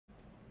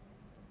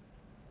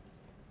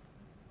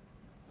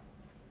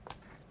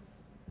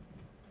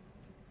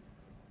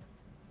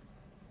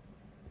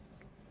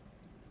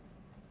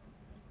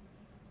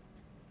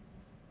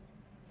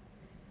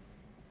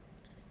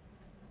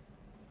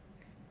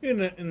In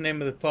the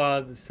name of the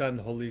Father, the Son, and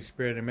the Holy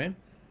Spirit, amen.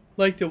 I'd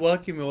like to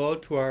welcome you all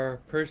to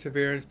our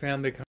Perseverance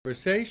Family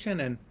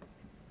Conversation, and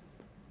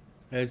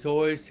as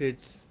always,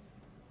 it's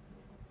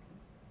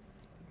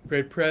a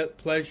great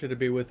pleasure to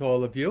be with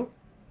all of you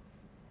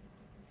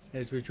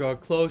as we draw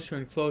closer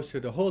and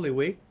closer to Holy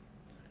Week.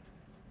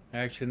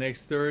 Actually,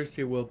 next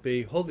Thursday will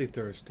be Holy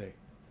Thursday.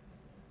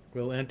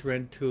 We'll enter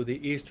into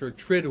the Easter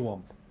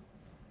Triduum.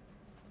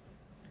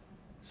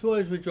 So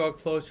as we draw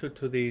closer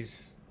to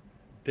these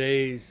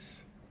days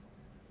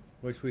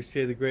which we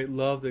see the great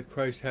love that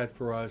Christ had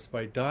for us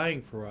by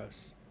dying for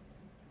us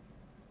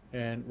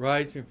and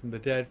rising from the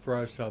dead for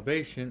our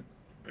salvation,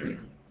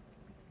 and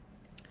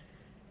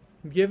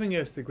giving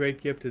us the great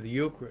gift of the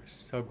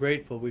Eucharist, how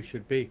grateful we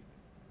should be.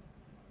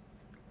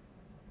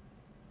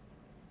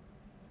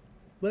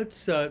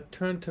 Let's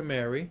turn to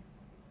Mary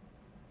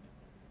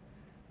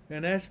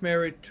and ask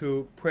Mary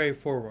to pray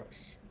for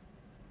us.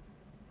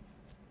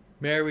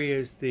 Mary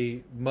is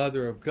the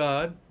Mother of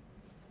God.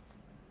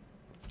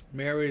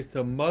 Mary is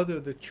the mother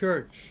of the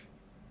Church.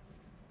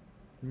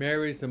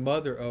 Mary is the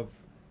mother of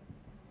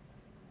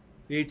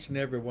each and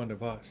every one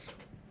of us.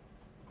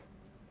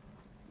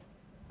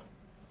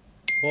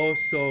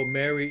 Also,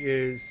 Mary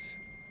is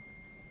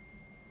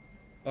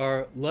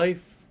our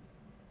life,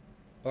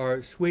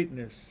 our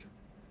sweetness,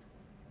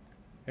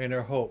 and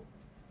our hope.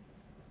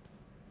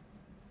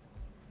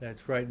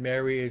 That's right,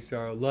 Mary is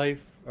our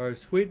life, our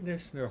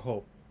sweetness, and our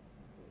hope.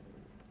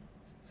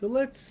 So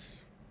let's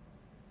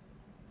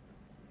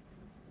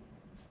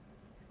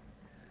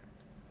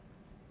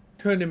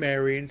turn to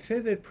Mary and say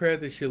that prayer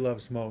that she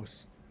loves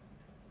most.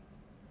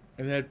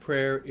 And that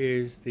prayer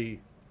is the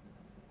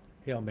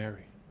Hail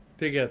Mary.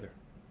 Together.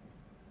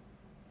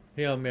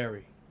 Hail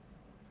Mary,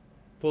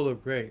 full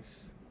of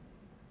grace.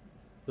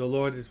 The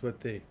Lord is with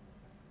thee.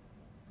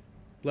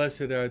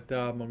 Blessed art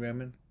thou among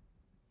women,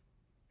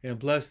 and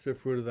blessed the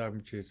fruit of thy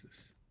womb,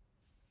 Jesus.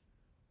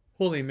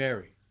 Holy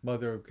Mary,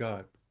 Mother of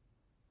God,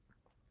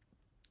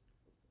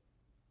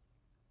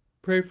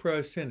 pray for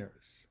us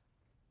sinners,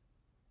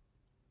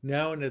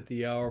 now and at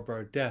the hour of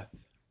our death.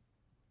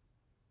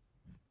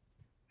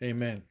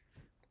 Amen.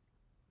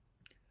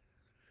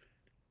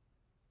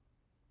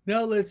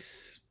 Now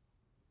let's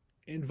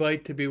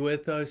invite to be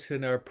with us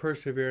in our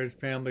Perseverance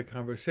Family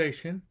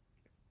Conversation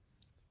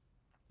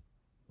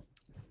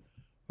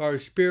our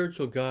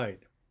spiritual guide.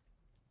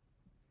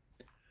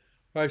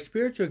 Our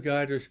spiritual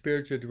guide or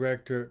spiritual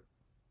director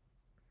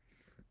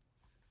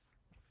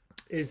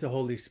is the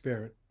Holy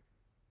Spirit.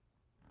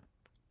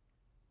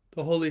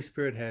 The Holy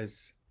Spirit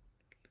has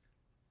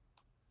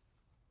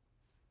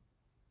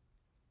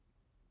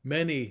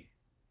many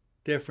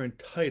different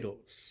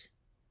titles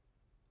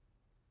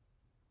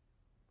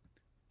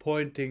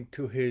pointing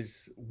to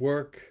his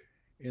work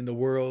in the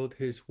world,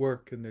 his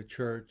work in the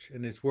church,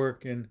 and his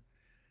work in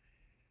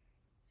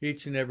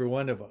each and every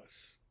one of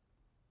us.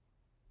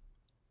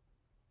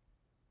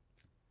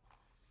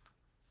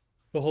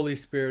 The Holy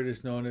Spirit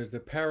is known as the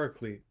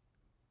Paraclete.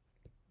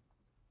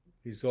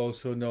 He's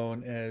also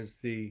known as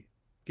the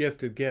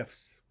gift of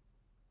gifts.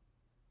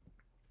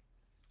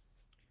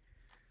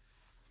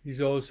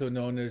 He's also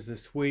known as the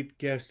sweet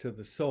guest of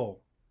the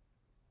soul.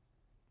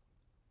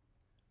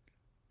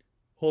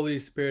 Holy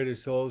Spirit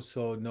is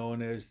also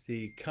known as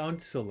the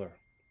Counselor.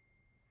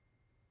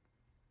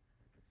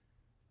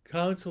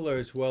 Counselor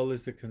as well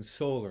as the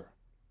Consoler.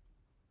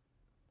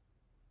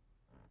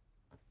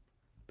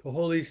 The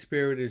Holy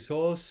Spirit is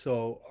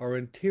also our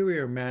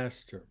interior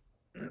master.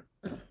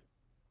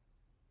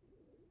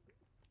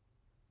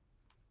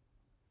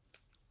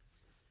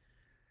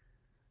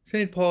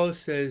 St. Paul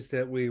says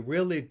that we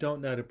really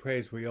don't know how to pray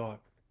as we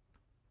ought.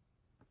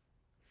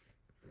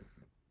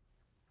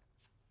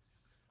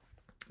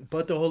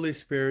 But the Holy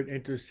Spirit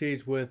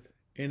intercedes with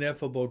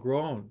ineffable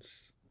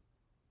groans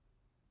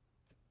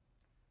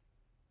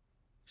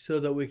so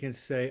that we can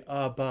say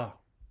Abba.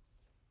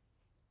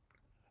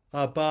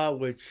 Abba,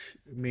 which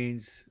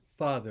means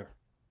Father.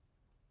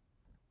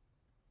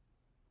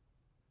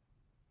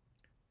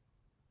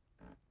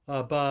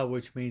 Abba,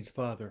 which means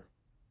Father.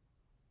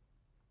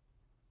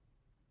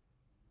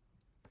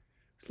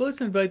 So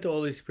let's invite the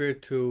Holy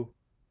Spirit to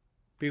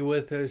be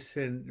with us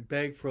and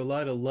beg for a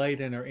lot of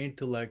light in our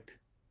intellect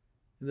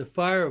and the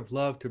fire of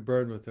love to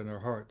burn within our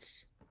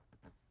hearts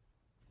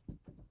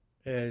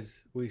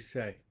as we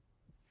say,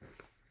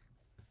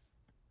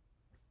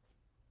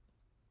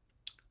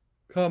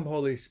 Come,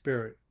 Holy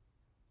Spirit,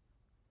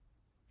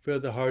 fill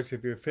the hearts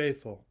of your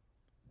faithful,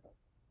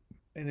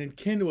 and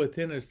enkindle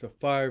within us the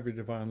fire of your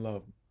divine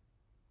love.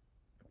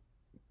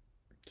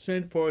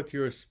 Send forth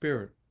your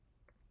Spirit.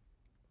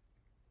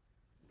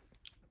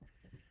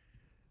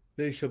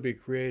 They shall be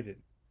created,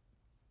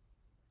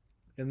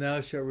 and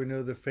thou shalt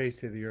renew the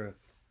face of the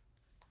earth.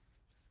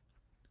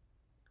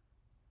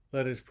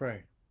 Let us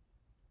pray.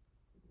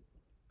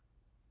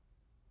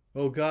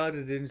 O God,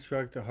 that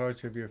instruct the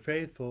hearts of your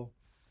faithful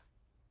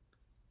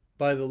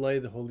by the light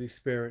of the Holy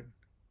Spirit,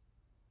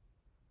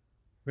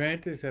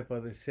 grant us that by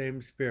the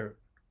same Spirit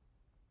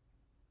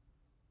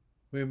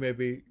we may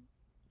be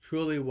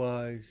truly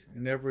wise,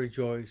 and ever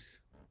rejoice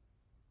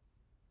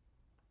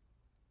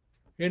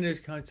in his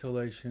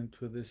consolation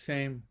through the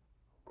same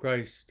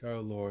Christ our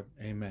Lord.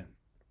 Amen.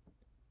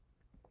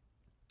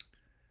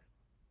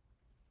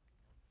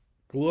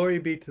 Glory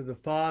be to the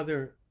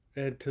Father,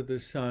 and to the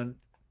Son,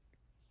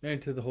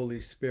 and to the Holy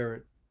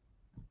Spirit,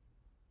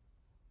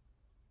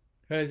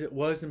 as it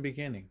was in the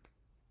beginning,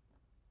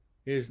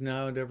 is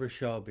now, and ever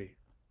shall be,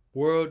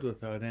 world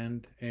without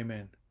end.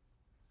 Amen.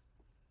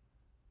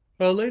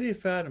 Our Lady of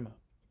Fatima,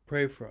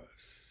 pray for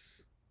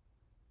us.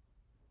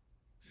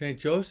 Saint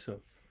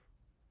Joseph,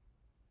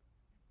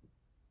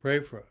 pray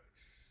for us.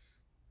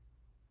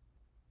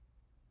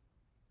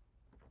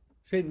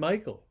 Saint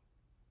Michael,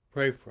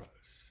 pray for us.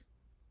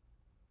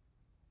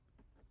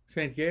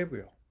 Saint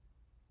Gabriel,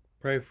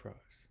 pray for us.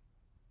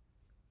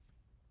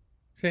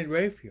 Saint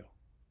Raphael,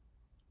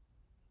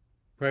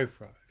 pray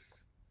for us.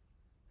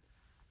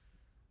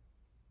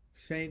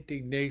 Saint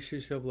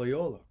Ignatius of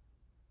Loyola,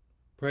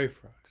 pray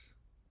for us.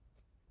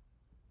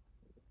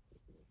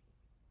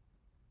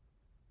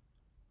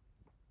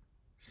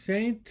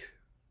 Saint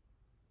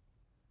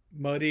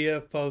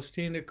Maria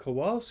Faustina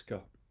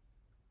Kowalska,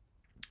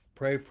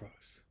 pray for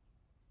us.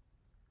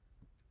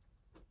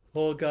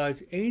 All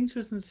God's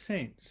angels and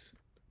saints,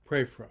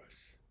 pray for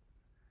us.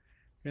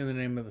 In the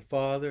name of the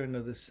Father, and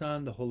of the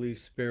Son, the Holy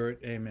Spirit.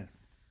 Amen.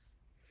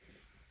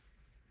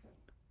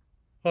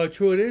 How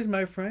true it is,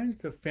 my friends,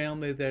 the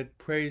family that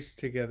prays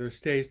together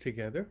stays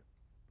together.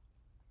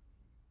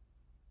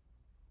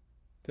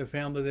 The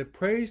family that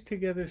prays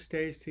together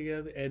stays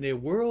together, and a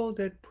world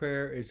at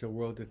prayer is a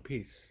world at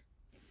peace.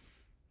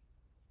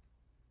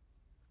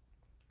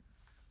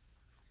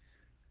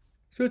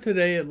 So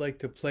today I'd like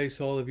to place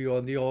all of you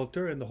on the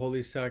altar in the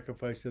holy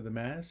sacrifice of the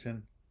Mass,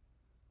 and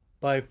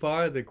by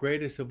far the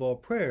greatest of all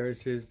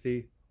prayers is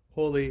the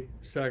holy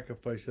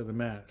sacrifice of the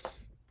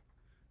Mass.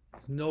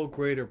 There's no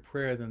greater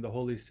prayer than the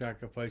holy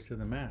sacrifice of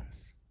the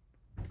Mass.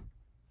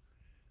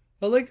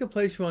 I'd like to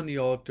place you on the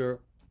altar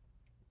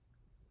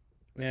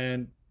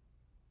and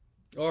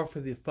offer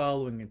the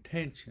following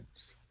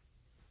intentions.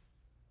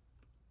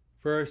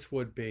 First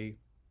would be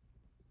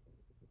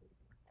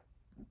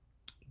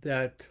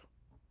that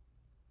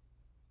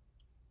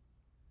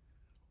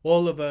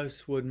all of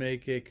us would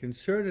make a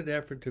concerted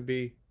effort to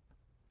be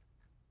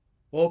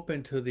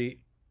open to the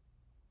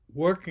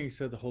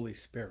workings of the Holy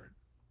Spirit.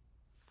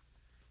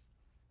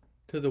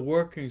 To the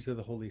workings of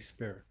the Holy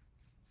Spirit.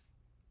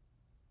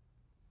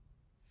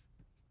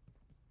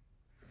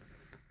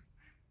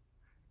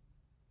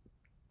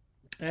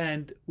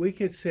 And we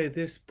could say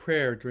this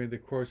prayer during the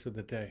course of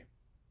the day.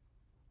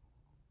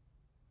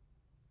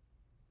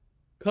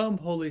 Come,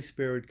 Holy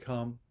Spirit,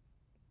 come.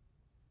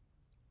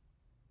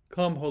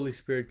 Come, Holy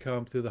Spirit,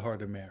 come through the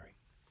heart of Mary.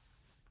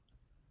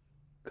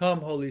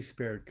 Come, Holy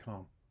Spirit,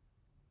 come.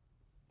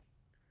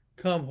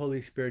 Come,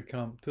 Holy Spirit,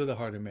 come through the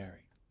heart of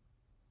Mary.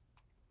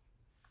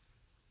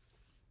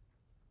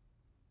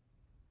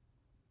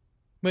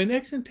 My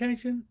next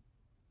intention,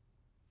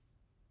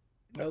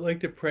 I'd like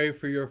to pray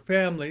for your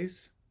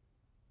families.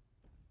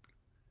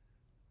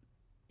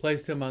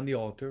 Place them on the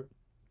altar,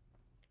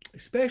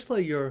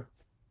 especially your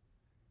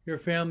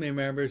family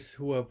members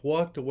who have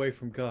walked away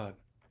from God.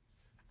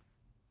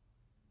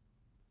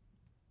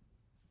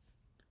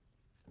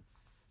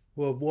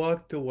 Who have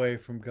walked away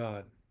from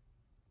God.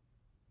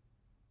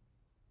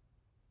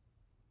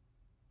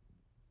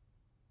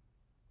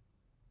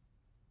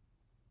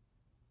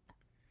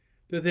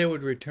 That they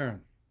would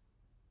return.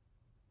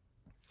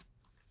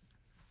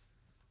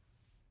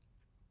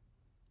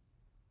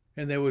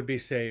 And they would be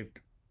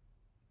saved.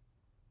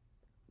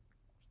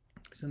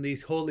 So in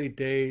these holy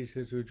days,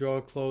 as we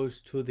draw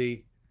close to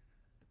the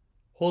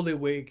Holy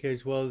Week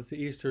as well as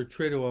the Easter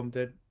Triduum,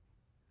 that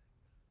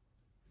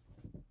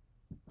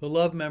the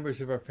loved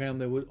members of our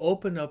family would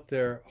open up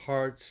their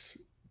hearts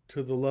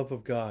to the love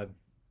of God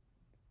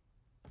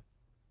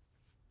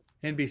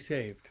and be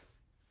saved.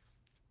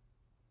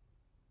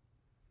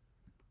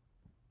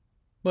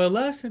 My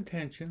last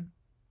intention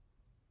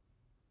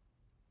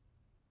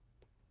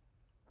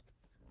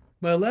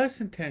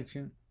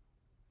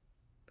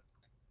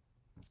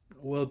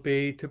will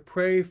be to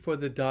pray for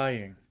the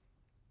dying.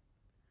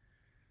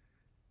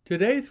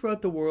 Today,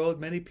 throughout the world,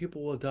 many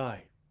people will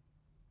die.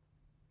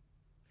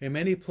 In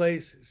many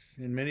places,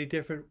 in many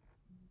different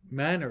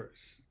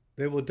manners,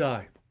 they will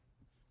die.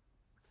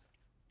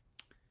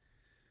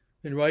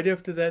 And right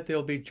after that,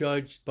 they'll be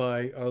judged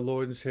by our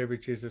Lord and Savior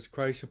Jesus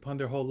Christ upon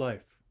their whole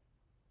life.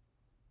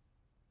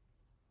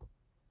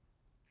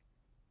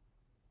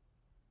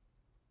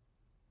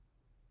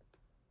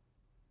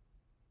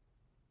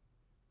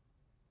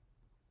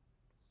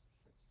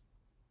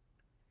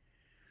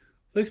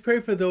 Let's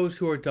pray for those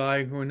who are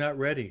dying, who are not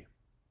ready.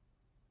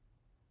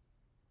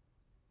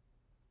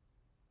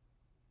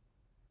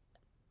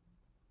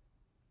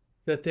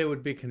 That they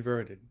would be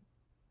converted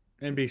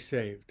and be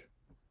saved.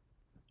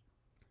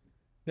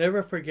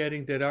 Never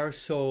forgetting that our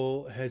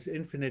soul has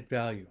infinite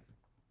value.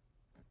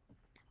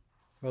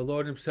 Our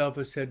Lord himself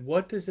has said,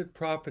 "What does it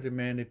profit a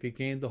man if he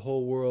gain the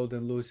whole world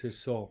and lose his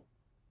soul?"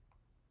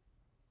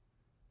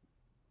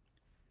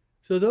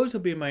 So those will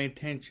be my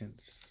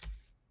intentions.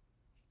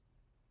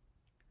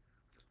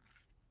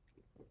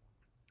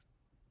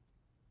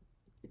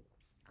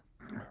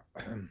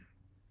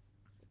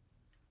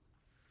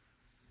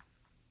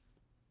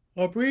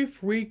 A brief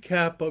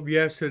recap of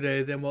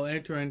yesterday, then we'll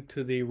enter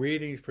into the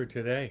readings for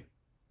today.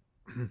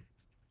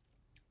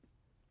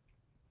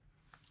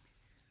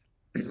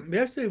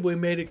 Yesterday we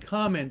made a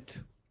comment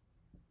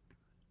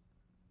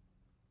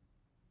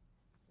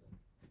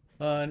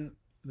on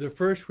the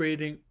first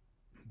reading,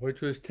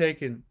 which was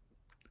taken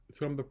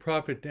from the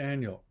prophet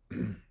Daniel,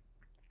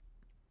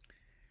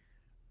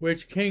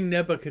 which King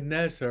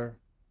Nebuchadnezzar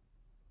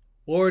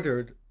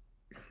ordered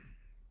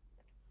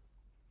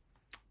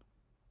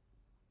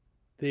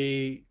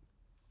the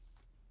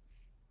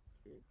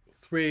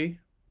 3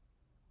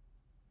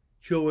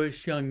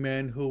 Jewish young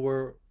men who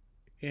were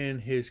in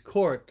his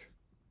court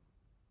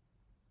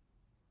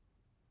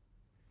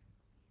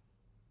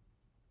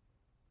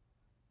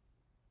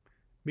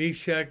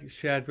Meshach,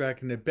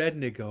 Shadrach, and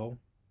Abednego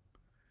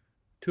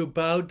to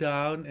bow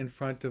down in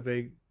front of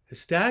a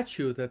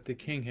statue that the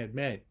king had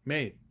made.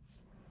 If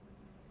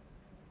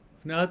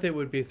not, they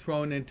would be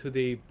thrown into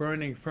the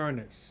burning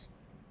furnace.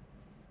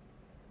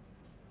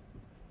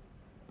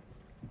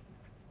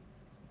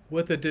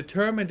 With a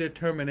determined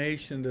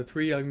determination, the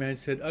 3 young men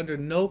said, under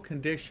no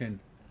condition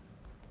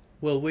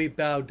will we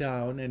bow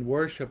down and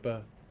worship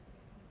a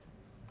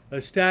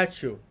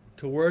statue,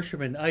 to worship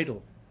an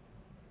idol.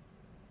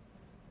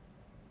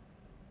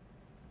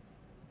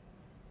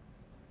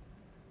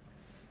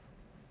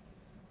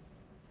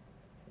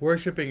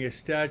 Worshipping a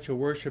statue,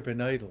 worship an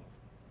idol.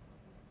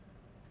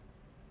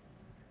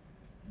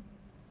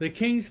 The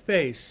king's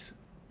face,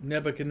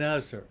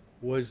 Nebuchadnezzar,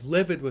 was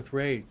livid with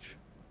rage.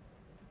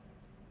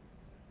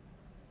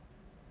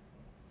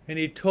 And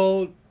he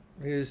told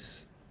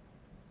his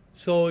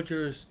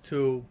soldiers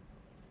to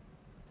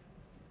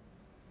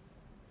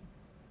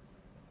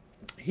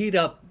heat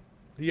up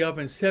the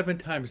oven 7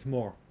 times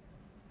more.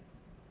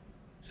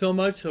 So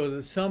much so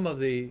that some of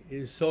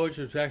his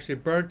soldiers actually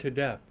burned to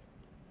death.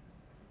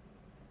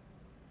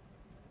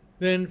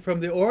 Then from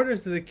the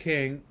orders of the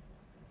king,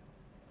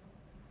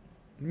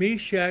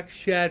 Meshach,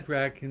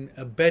 Shadrach, and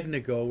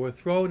Abednego were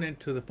thrown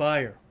into the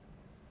fire.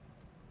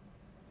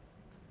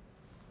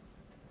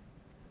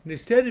 And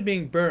instead of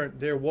being burnt,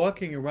 they're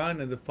walking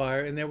around in the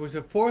fire, and there was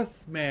a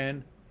 4th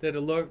man that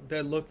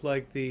looked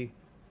like the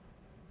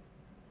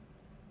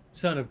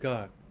Son of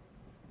God.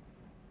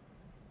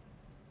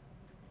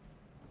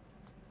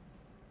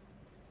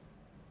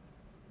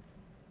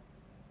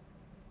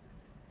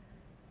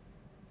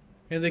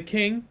 And the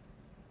king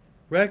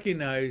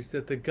recognized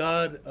that the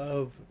God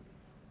of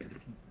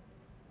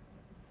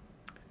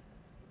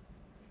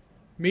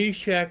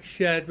Meshach,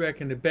 Shadrach,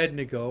 and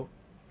Abednego,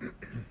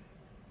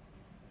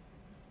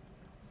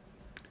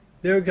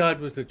 their God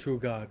was the true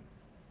God.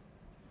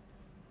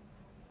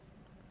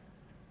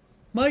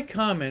 My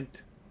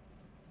comment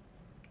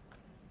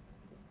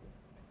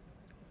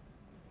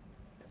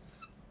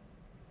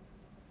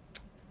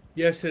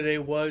yesterday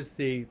was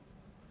the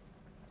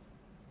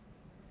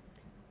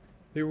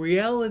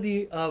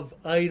reality of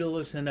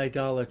idols and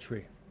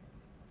idolatry.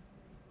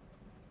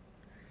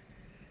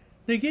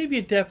 They gave you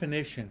a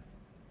definition.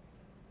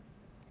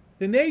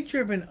 The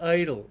nature of an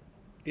idol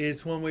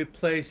is when we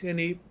place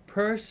any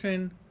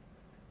person,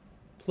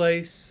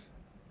 place,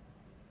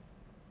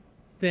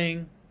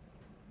 thing,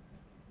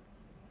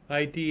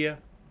 idea,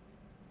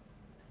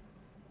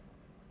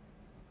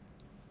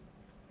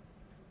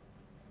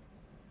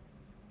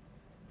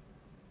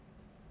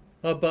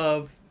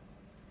 above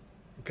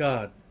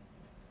God.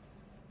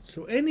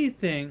 So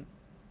anything,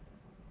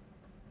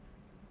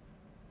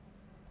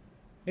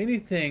 any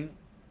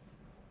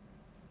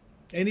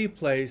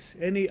place,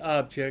 any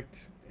object,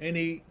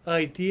 any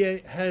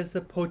idea has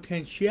the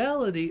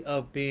potentiality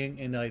of being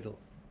an idol.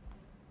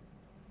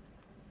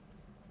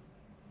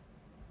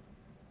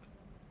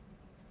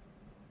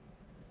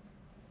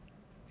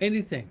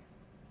 Anything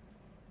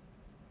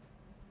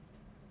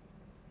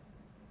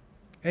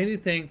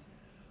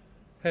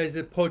has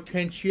the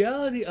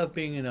potentiality of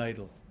being an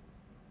idol.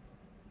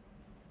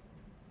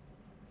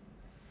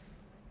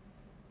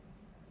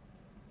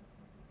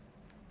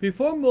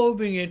 Before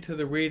moving into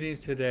the readings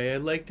today,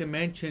 I'd like to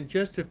mention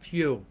just a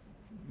few.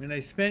 And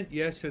I spent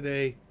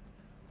yesterday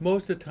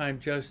most of the time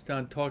just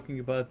on talking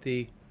about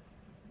the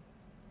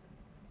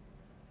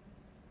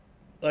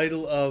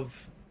idol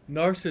of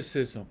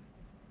narcissism.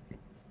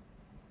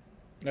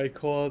 I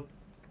called,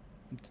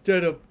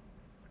 instead of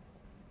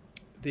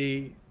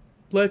the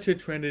Blessed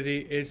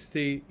Trinity, it's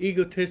the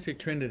egotistic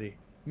Trinity.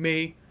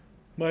 Me,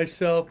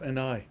 myself, and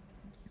I.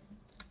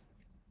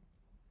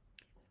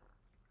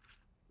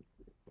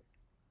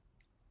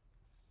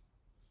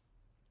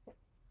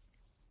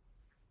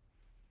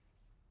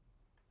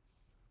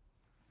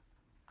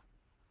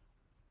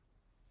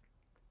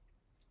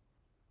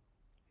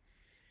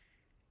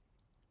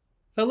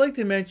 I'd like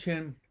to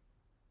mention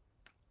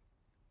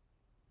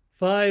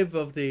 5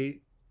 of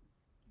the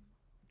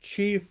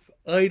chief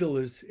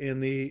idols in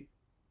the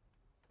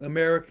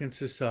American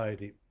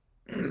society.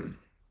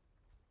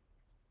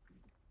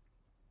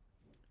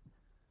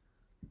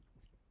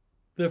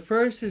 The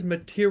first is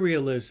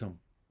materialism.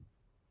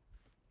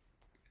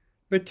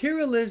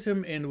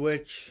 Materialism in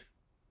which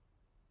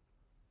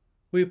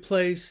we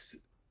place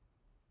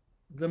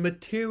the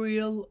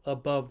material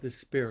above the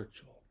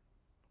spiritual.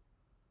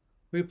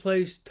 We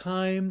place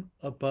time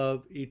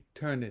above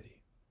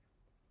eternity.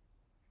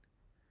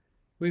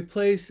 We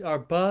place our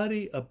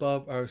body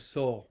above our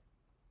soul.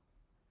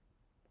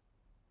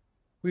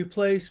 We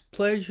place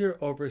pleasure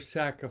over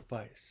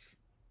sacrifice.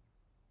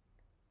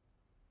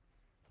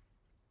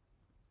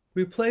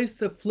 We place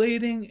the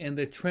fleeting and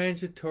the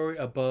transitory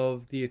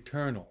above the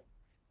eternal.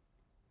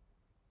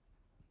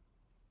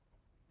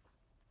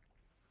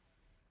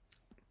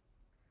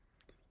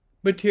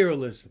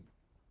 Materialism.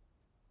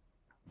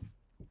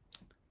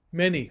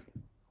 Many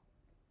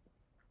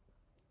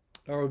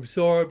are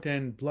absorbed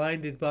and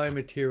blinded by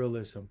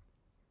materialism.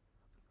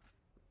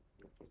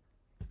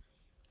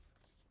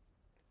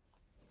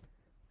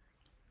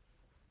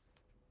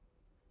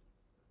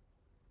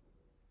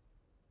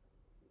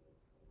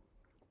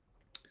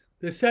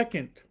 The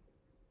second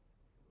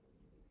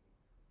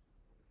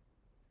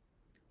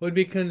would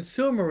be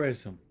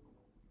consumerism.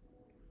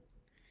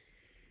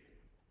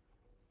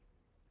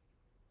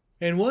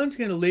 And one's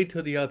going to lead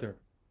to the other.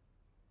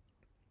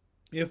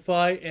 If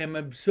I am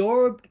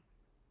absorbed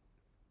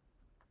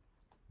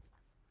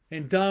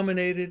and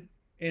dominated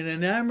and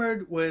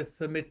enamored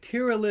with a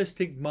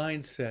materialistic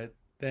mindset,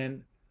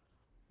 then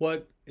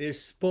what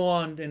is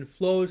spawned and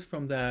flows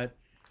from that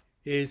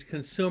is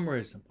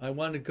consumerism. I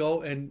want to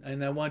go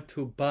and I want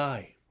to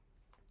buy.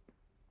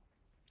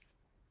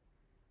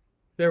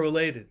 They're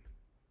related.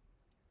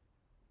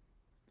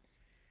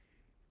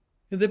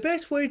 And the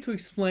best way to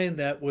explain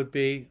that would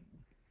be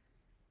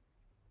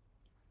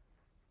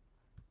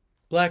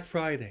Black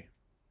Friday.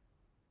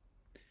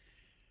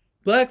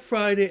 Black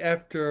Friday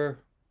after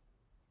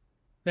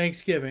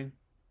Thanksgiving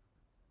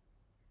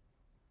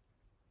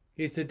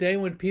is the day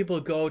when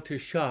people go to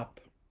shop.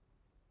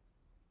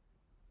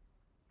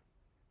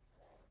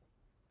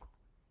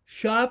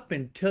 Shop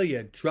until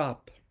you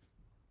drop.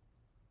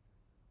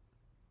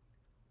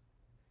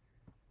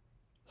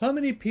 How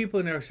many people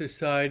in our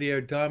society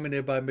are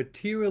dominated by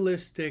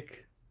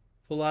materialistic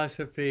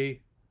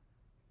philosophy,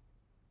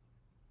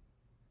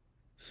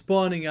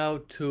 spawning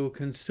out to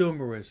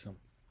consumerism?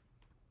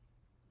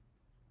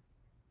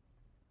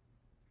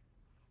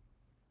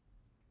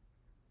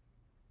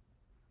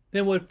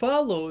 Then what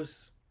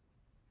follows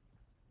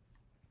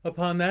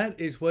upon that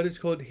is what is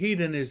called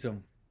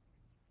hedonism.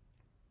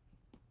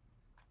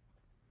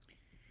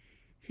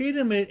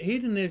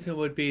 Hedonism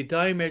would be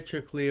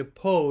diametrically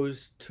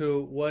opposed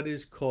to what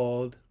is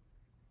called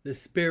the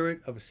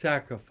spirit of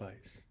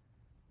sacrifice.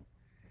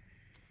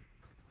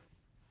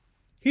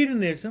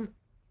 Hedonism,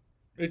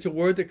 it's a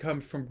word that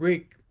comes from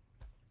Greek,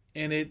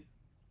 and it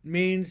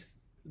means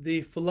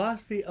the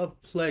philosophy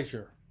of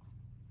pleasure.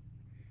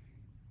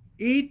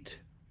 Eat,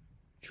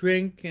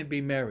 drink, and be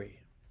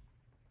merry.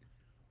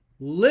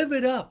 Live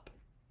it up.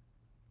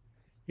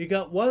 You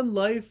got one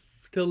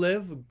life to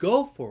live,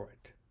 go for it.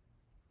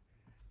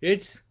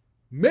 It's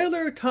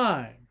Miller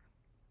time.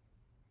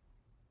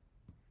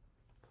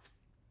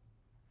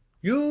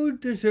 You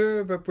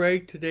deserve a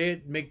break today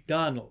at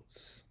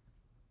McDonald's.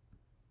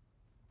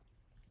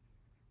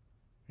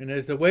 And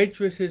as the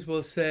waitresses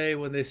will say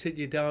when they sit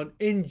you down,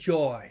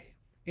 enjoy,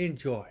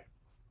 enjoy.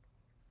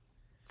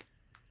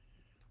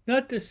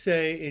 Not to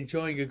say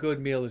enjoying a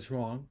good meal is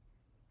wrong,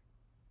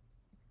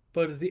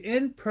 but if the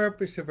end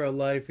purpose of our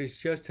life is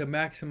just to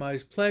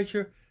maximize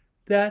pleasure,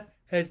 that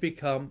has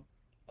become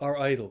our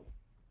idol.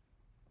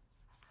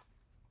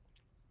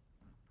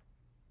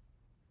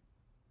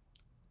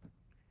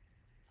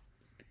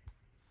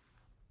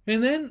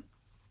 And then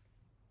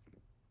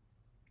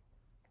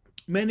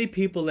many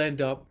people end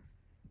up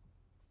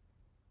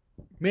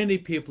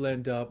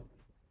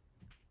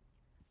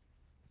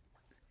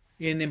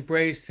in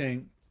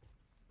embracing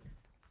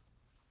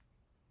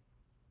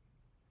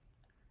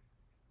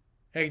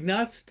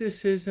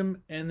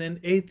agnosticism and then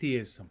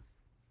atheism.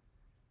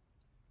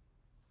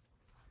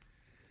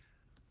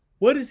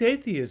 What is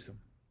atheism?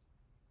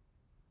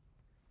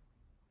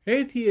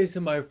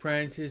 Atheism, my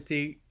friends, is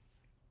the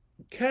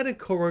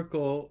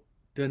categorical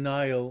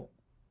denial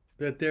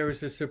that there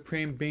is a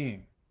supreme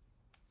being.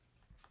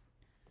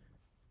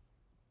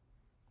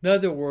 In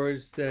other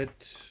words,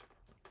 that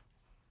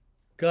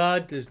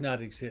God does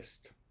not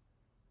exist.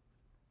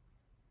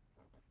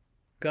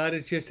 God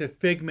is just a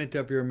figment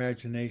of your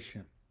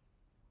imagination.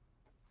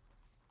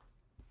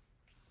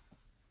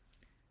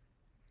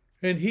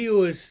 And he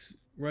who is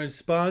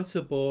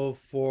responsible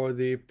for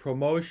the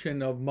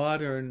promotion of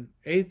modern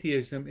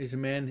atheism is a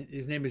man,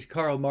 his name is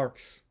Karl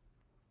Marx,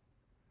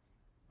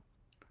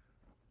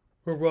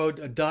 who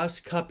wrote Das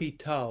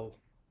Kapital.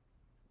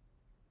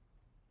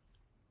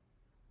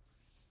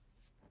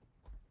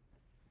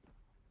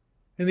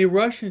 And the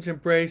Russians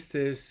embraced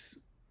this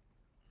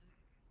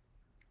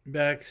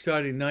back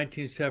starting in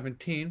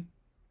 1917,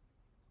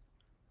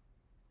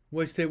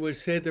 which they would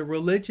say the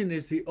religion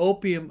is the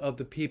opium of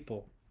the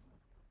people.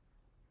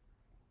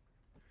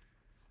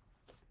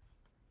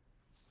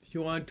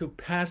 you want to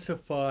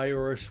pacify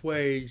or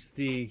assuage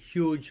the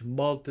huge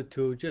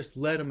multitude, just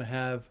let them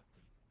have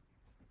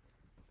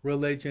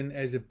religion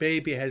as a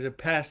baby has a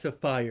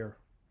pacifier.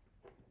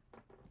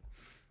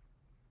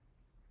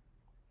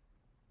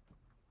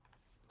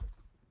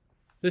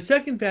 The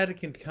Second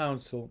Vatican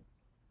Council,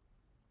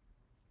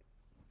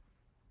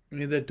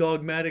 in the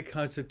dogmatic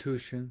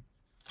constitution,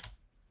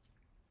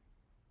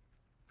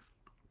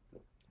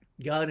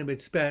 Gaudium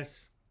et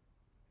Spes,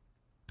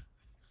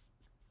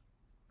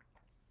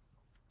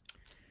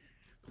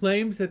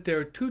 claims that there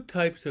are two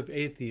types of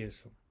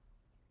atheism.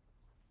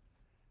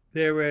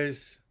 There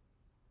is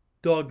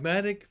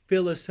dogmatic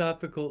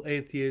philosophical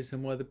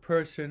atheism, where the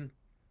person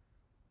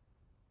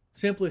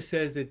simply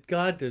says that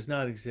God does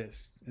not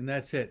exist, and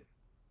that's it.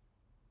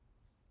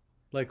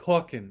 Like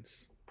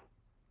Hawkins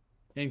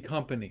and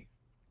company.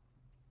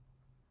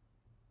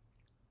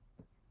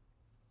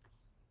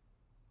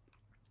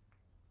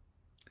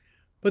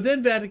 But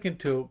then Vatican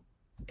II,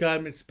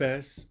 Gaudium et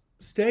Spes,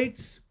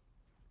 states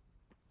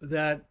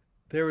that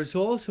there is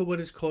also what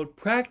is called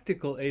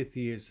practical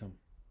atheism.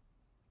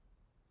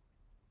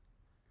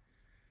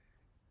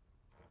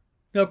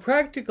 Now,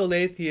 practical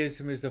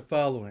atheism is the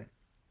following: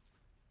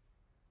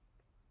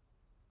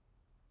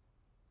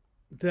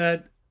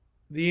 that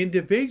the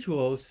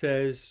individual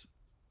says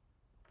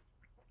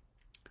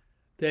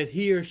that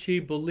he or she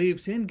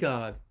believes in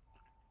God,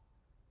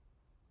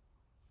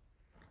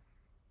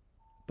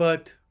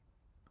 but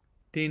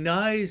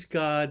denies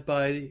God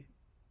by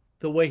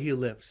the way he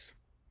lives.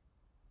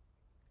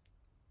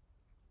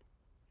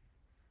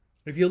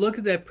 If you look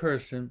at that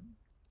person,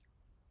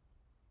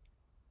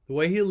 the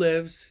way he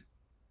lives,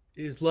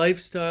 his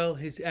lifestyle,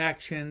 his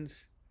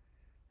actions,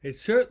 he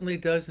certainly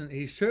does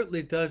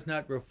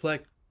not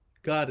reflect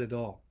God at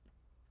all.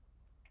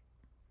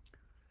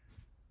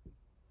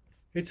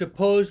 It's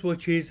opposed what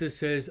Jesus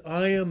says,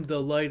 I am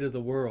the light of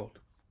the world.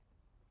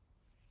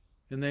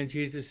 And then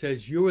Jesus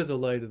says, you are the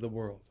light of the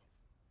world.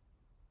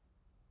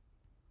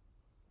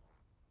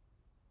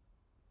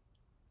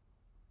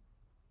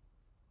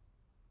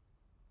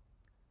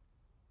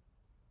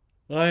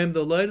 I am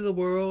the light of the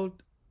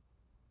world,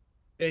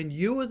 and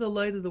you are the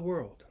light of the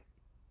world.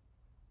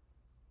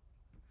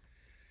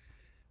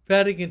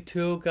 Vatican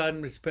II,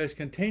 Gaudium et Spes,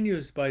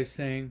 continues by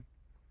saying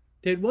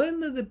that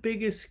one of the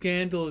biggest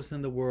scandals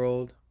in the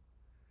world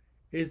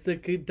is the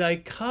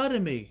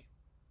dichotomy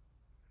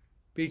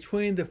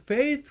between the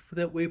faith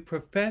that we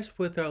profess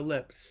with our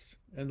lips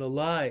and the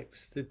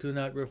lives that do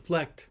not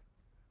reflect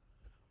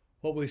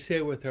what we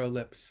say with our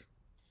lips.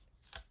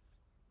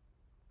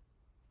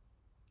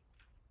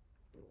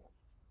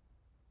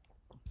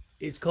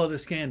 It's called a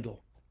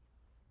scandal.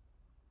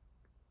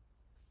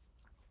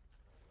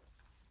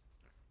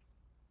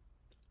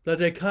 The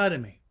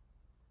dichotomy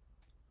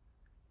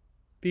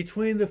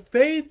between the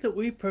faith that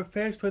we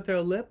profess with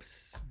our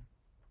lips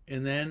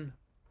and then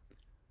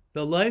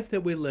the life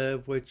that we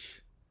live,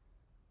 which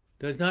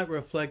does not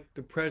reflect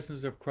the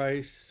presence of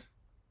Christ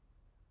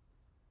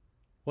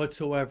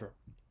whatsoever.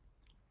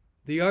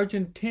 The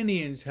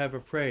Argentinians have a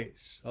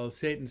phrase. I'll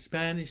say it in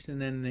Spanish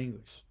and then in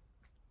English.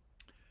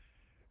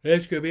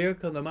 Escribir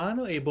con la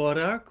mano y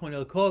borrar con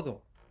el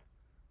codo.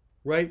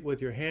 Write with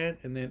your hand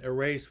and then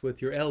erase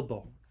with your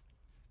elbow.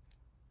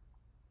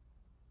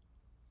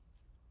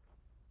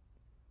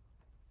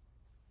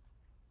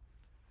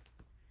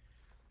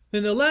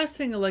 Then the last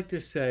thing I'd like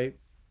to say,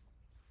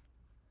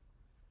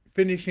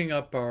 finishing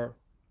up our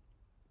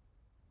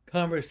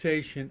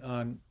conversation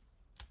on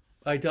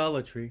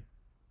idolatry,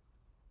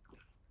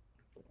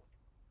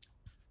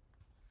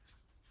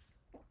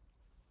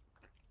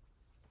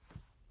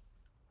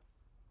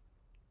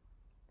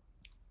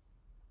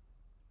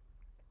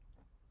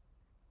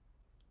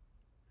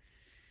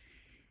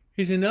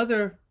 is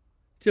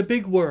it's a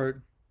big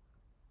word,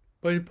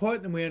 but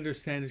important that we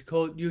understand, it's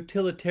called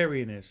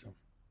utilitarianism.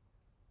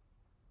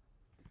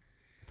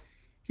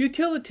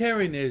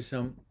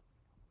 Utilitarianism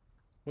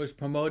was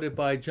promoted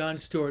by John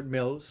Stuart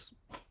Mills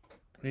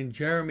and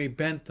Jeremy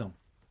Bentham,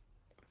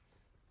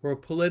 who were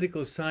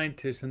political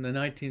scientists in the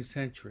 19th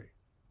century.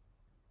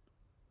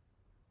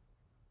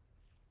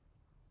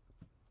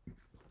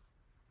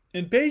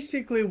 And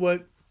basically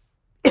what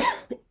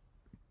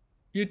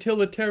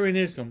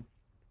utilitarianism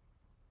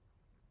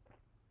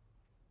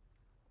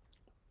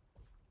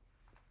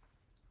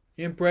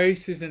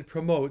embraces and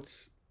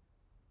promotes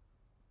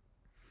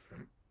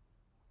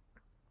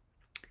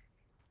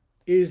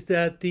is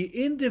that the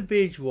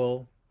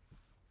individual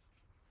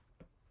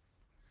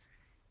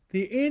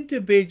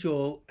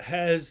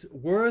has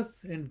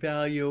worth and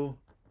value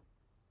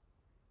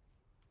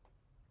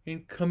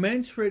in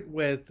commensurate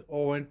with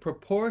or in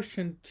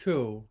proportion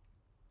to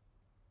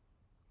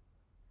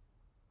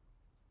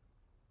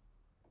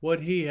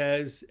what he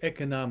has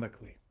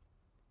economically,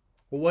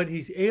 or what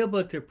he's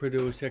able to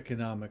produce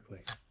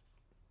economically.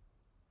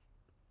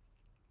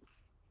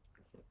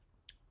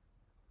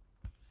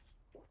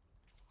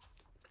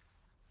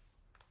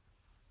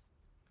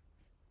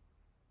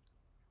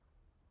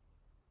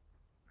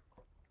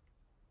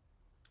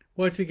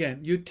 Once again,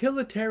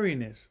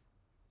 utilitarianism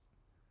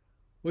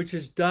which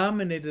has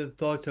dominated the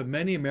thoughts of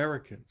many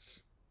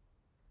Americans.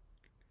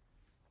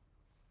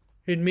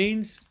 It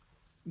means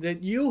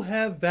that you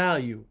have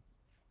value.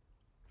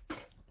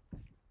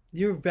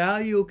 Your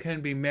value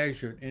can be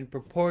measured in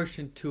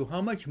proportion to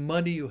how much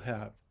money you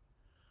have,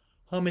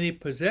 how many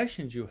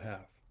possessions you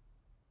have,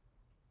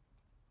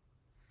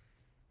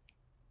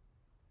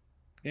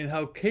 and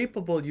how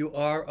capable you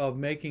are of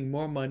making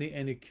more money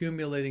and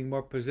accumulating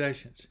more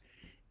possessions.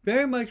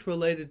 Very much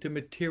related to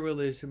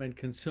materialism and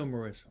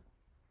consumerism.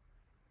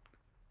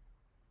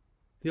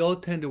 They all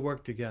tend to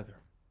work together.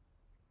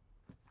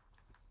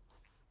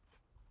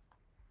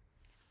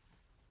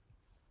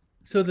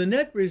 So the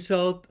net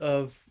result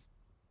of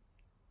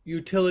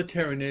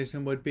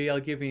utilitarianism would be, I'll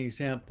give you an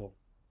example.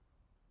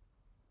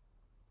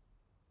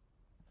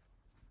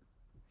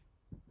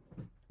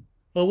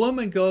 A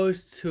woman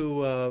goes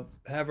to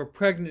have a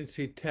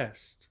pregnancy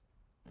test.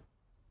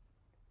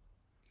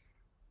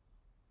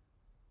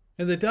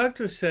 And the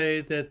doctors say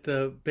that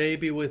the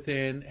baby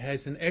within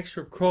has an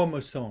extra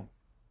chromosome,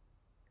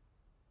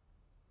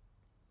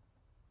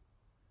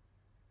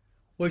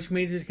 which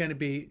means it's going to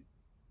be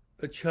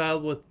a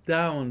child with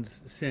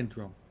Down's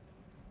syndrome.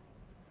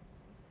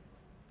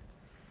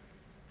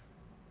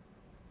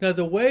 Now,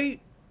 the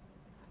way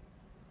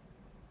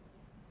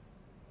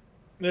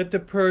that the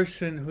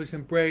person who's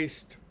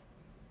embraced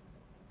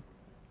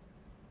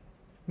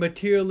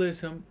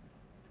materialism,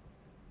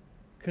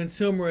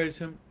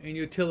 consumerism, and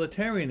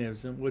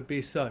utilitarianism would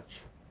be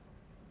such.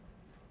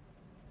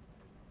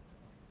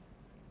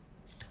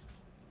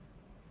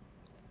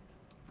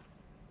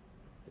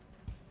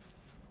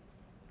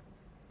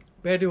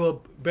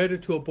 Better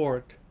to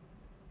abort,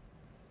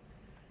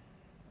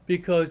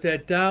 because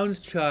that Down's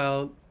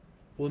child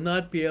will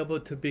not be able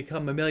to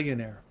become a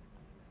millionaire.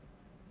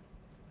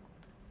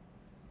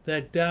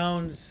 That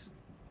Down's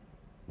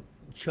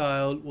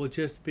child will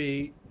just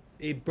be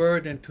a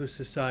burden to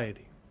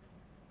society.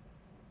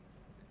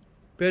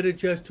 Better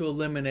just to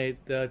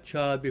eliminate the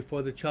child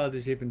before the child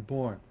is even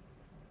born.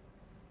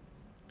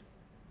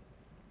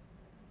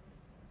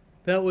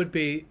 That would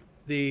be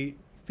the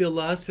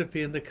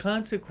philosophy and the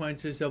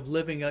consequences of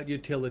living out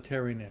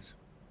utilitarianism.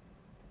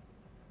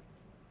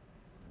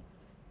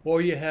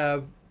 Or you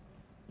have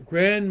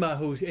grandma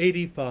who's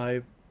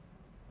 85,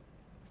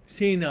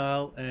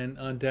 senile and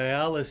on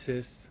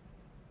dialysis,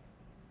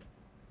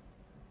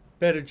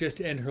 better just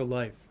end her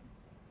life.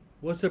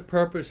 What's the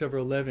purpose of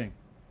her living?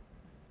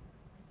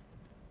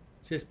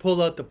 Just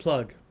pull out the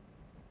plug.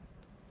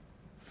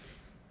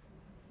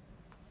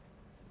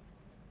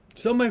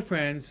 So, my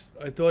friends,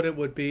 I thought it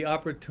would be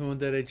opportune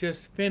that I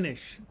just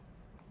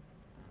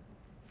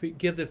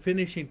give the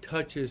finishing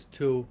touches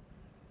to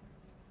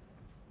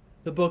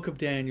the book of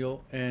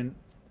Daniel. And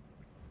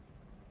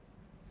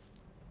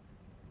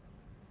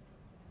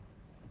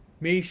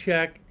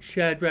Meshach,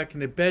 Shadrach,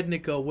 and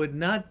Abednego would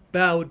not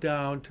bow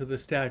down to the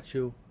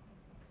statue.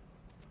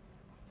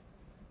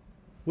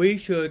 We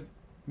should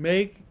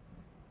make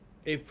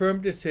a firm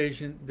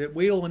decision that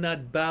we will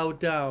not bow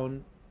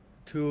down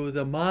to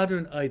the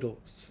modern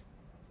idols,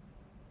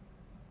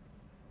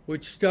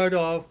 which start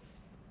off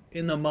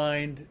in the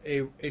mind,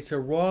 it's a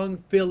wrong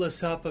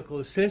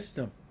philosophical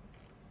system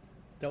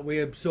that we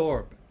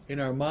absorb in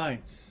our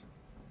minds.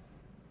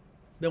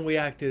 Then we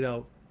act it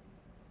out.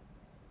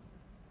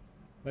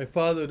 My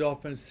father would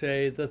often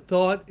say, the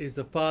thought is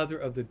the father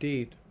of the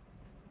deed.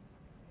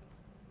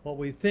 What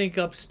we think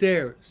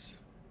upstairs,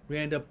 we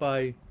end up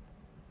by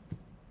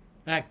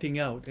acting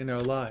out in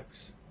our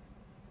lives.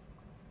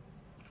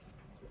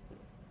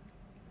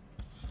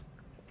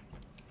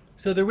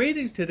 So the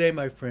readings today,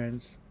 my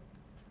friends,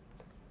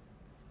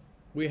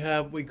 we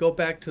go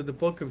back to the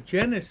book of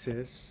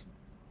Genesis,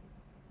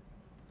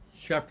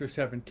 chapter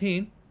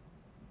 17.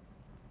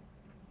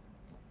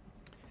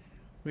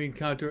 We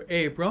encounter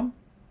Abram,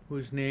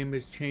 whose name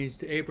is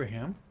changed to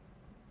Abraham.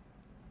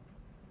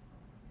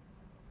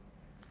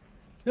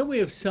 Then we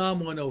have Psalm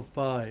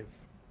 105.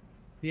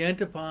 The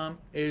antiphon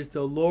is,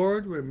 the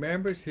Lord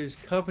remembers his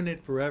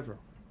covenant forever.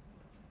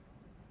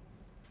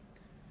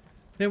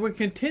 Then we're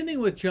continuing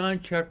with John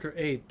chapter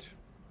 8.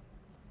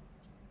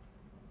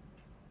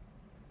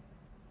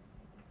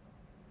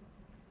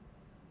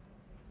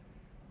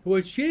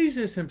 Which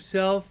Jesus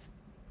himself,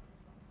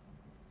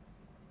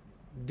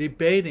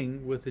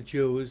 debating with the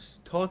Jews,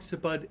 talks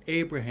about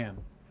Abraham.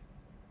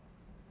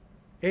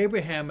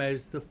 Abraham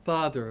as the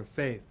father of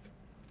faith.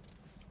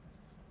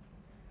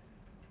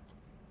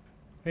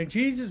 And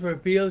Jesus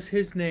reveals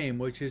his name,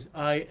 which is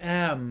I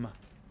am.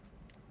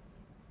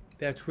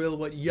 That's really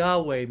what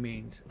Yahweh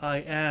means. I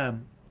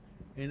am.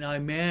 And I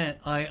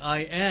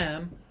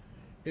am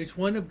is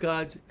one of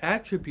God's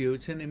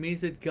attributes, and it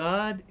means that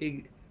God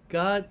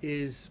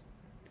is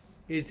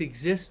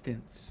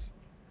existence.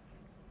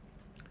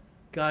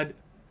 God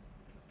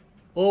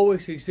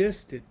always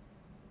existed.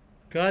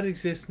 God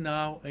exists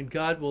now, and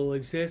God will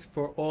exist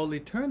for all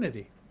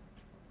eternity.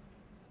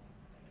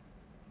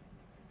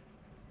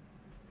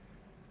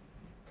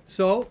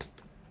 So,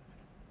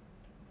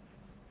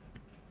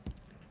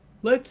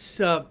 let's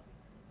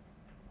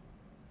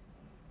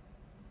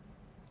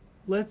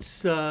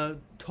let's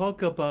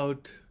talk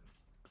about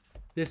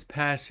this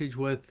passage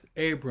with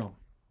Abram.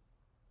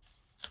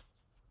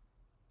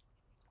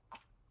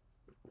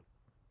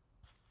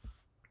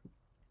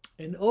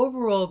 An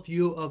overall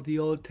view of the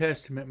Old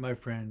Testament, my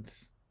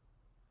friends.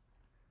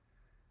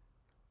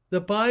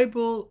 The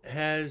Bible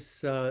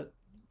has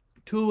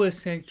two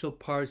essential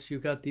parts.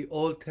 You've got the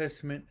Old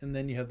Testament and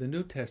then you have the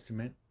New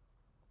Testament.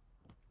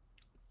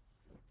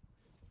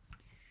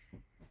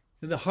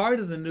 In the heart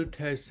of the New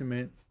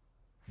Testament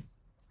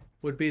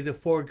would be the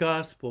four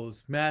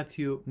Gospels: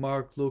 Matthew,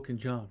 Mark, Luke, and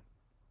John.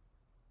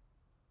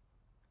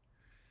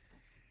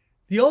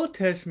 The Old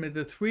Testament,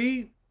 the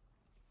three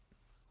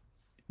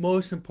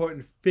most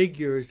important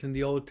figures in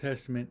the Old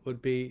Testament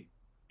would be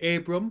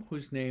Abram,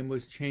 whose name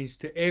was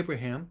changed to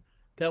Abraham,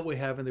 that we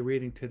have in the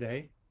reading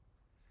today.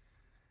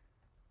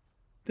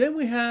 Then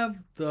we have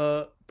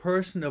the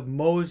person of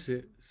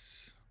Moses.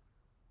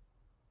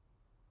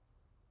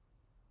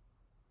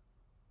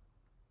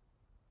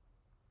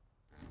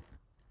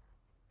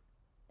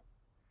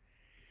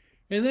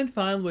 And then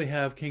finally we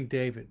have King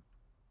David.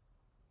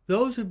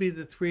 Those would be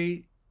the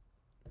three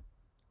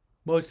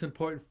most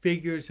important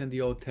figures in the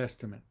Old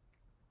Testament: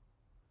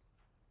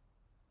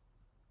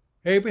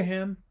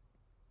 Abraham,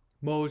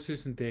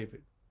 Moses, and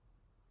David.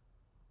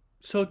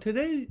 So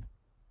today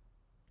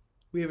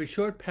we have a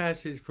short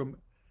passage from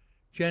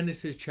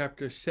Genesis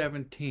chapter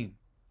 17.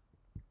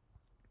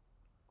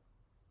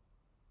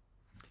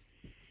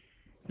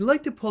 I'd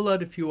like to pull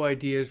out a few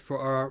ideas for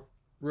our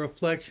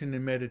reflection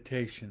and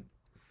meditation.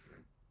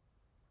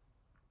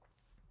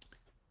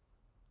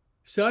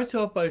 Starts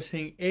off by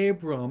saying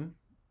Abram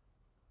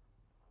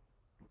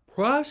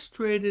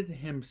prostrated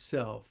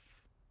himself.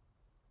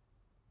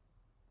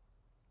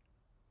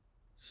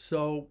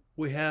 So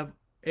we have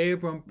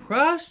Abram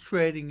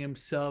prostrating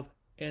himself,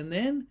 and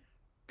then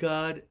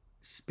God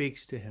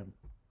speaks to him.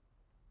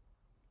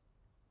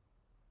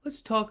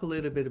 Let's talk a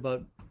little bit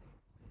about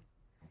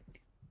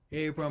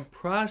Abram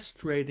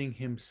prostrating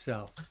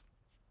himself.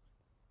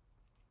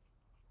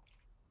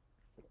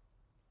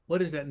 What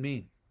does that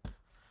mean?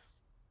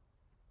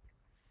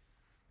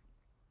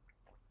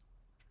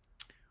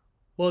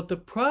 Well, to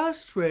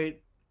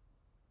prostrate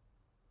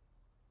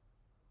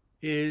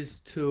is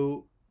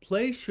to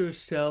place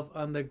yourself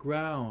on the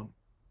ground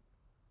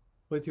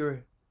with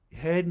your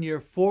head and your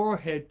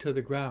forehead to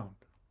the ground.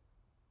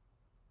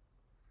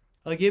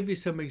 I'll give you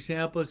some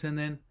examples, and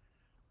then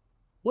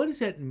what does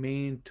that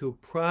mean to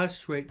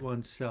prostrate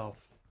oneself?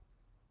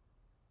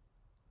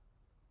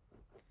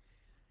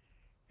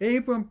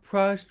 Abram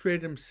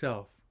prostrated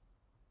himself.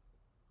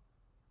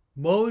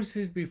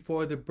 Moses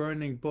before the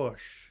burning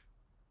bush.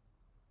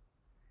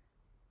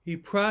 He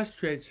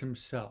prostrates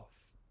himself.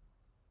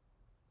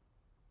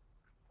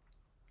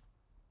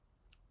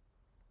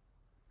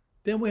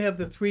 Then we have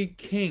the three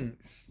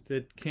kings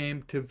that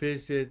came to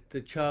visit the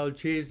child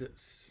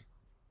Jesus.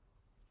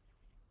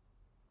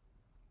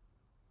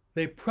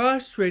 They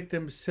prostrate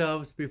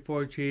themselves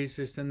before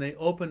Jesus, and they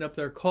open up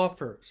their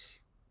coffers.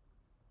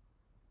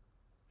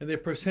 And they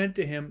present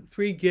to him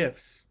three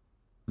gifts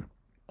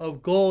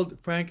of gold,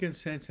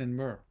 frankincense, and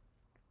myrrh.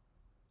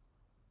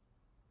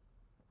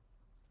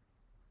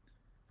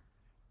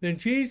 Then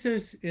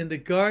Jesus, in the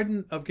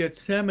Garden of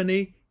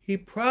Gethsemane, he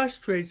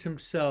prostrates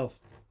himself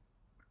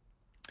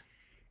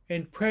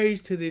and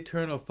prays to the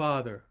eternal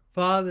Father.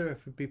 Father,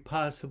 if it be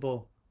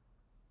possible,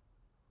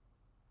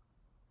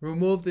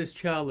 remove this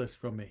chalice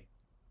from me.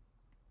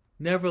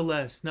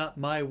 Nevertheless, not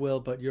my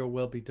will, but your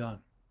will be done.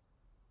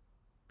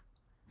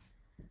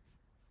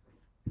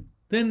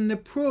 Then an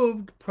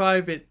approved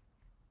private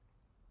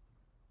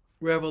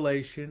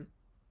revelation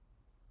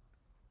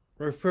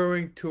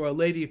referring to Our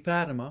Lady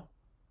Fatima.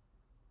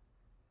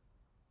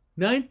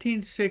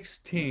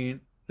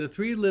 1916, the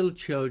three little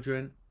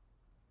children,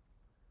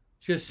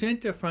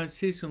 Jacinta,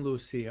 Francisca, and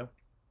Lucia,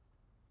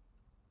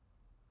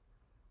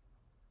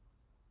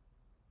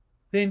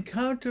 they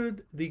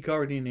encountered the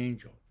guardian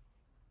angel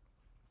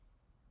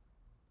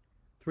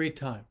 3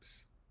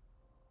 times.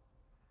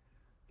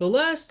 The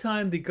last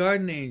time the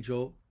guardian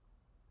angel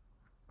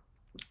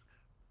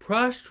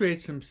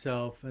prostrates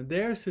himself, and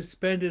there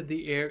suspended in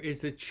the air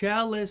is the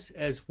chalice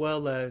as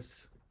well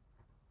as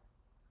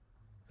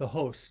the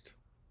host.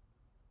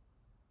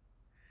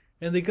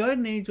 And the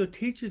guardian angel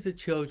teaches the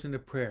children a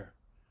prayer.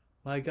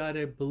 My God,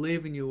 I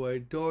believe in you, I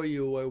adore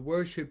you, I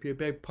worship you, I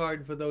beg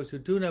pardon for those who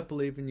do not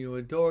believe in you,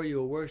 adore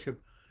you,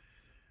 worship.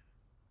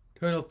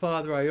 Eternal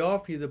Father, I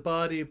offer you the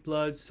body,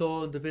 blood,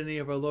 soul, and divinity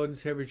of our Lord and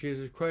Savior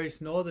Jesus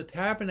Christ, and all the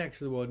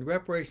tabernacles of the world, in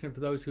reparation for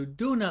those who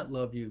do not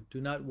love you, do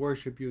not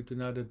worship you, do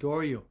not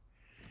adore you.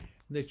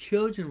 And the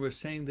children were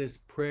saying this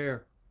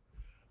prayer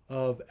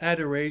of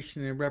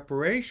adoration and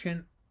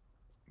reparation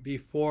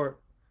before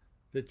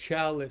the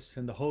chalice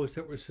and the host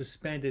that were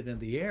suspended in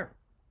the air.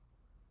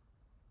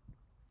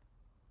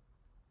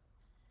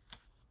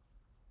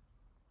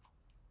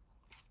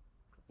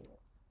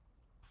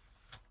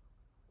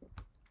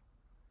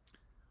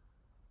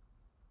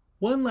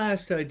 One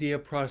last idea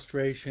of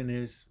prostration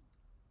is,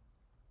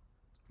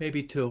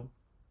 maybe two.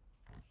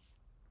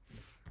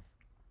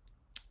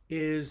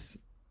 is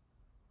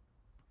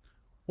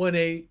when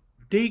a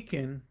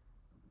deacon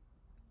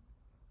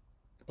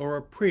or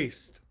a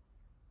priest,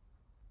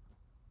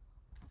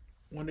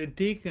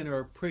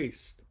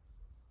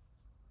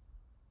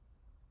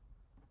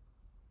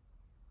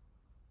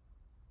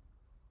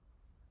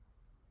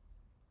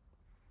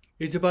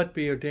 is about to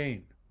be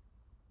ordained,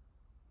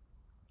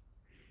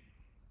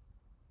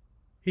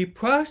 he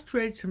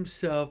prostrates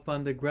himself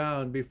on the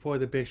ground before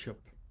the bishop.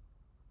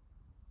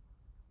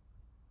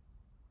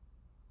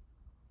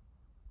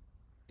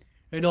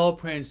 And all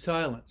pray in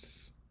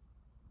silence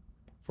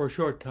for a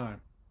short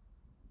time.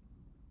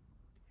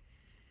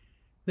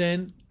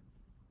 Then,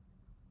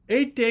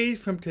 8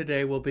 days from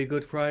today will be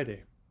Good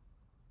Friday.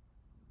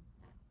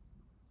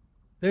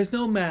 There's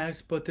no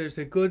Mass, but there's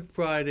a Good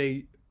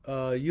Friday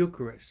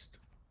Eucharist.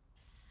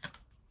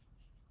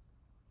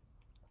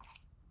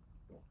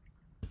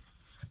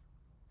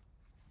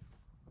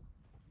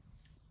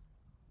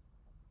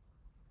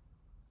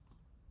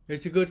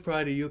 It's a Good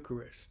Friday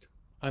Eucharist.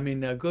 A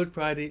Good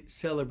Friday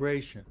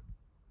celebration.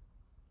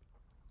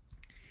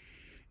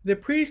 The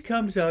priest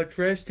comes out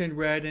dressed in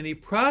red and he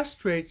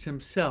prostrates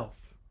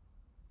himself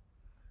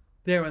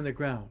there on the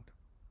ground.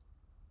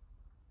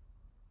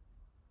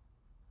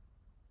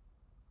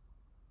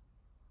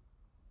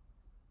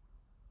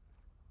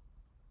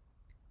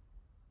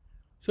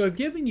 So I've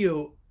given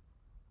you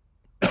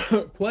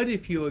quite a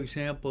few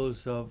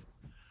examples of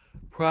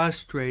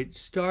prostrate,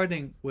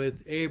 starting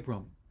with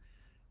Abram.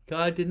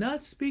 God did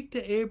not speak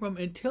to Abram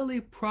until he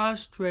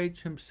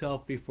prostrates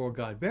himself before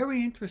God.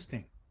 Very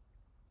interesting.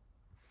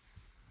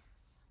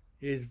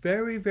 It is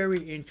very,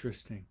 very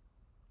interesting.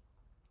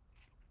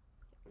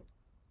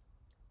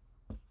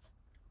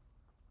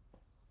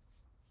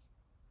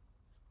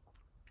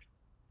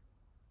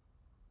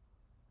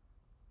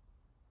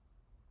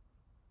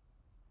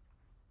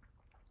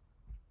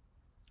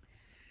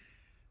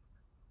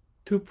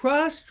 To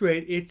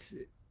prostrate, it's,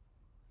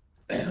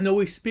 no,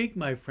 we speak,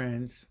 my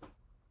friends,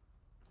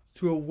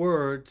 through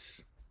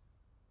words,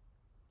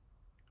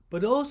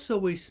 but also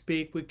we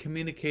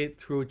communicate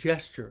through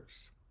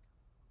gestures.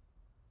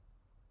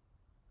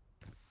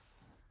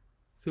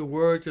 Through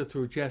words or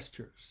through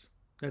gestures.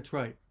 That's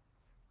right.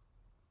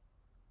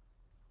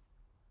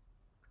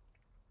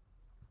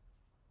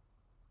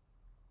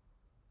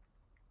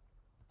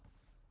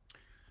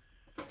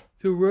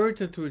 Through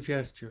words and through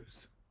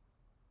gestures.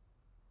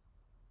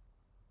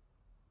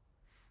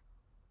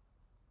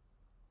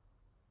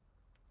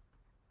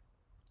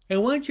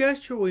 In one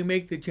gesture, we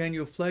make the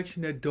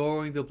genuflection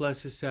adoring the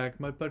Blessed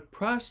Sacrament, but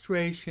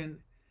prostration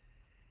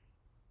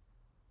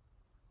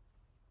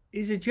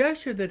is a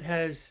gesture that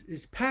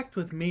is packed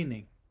with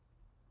meaning.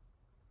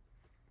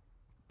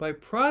 By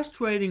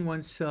prostrating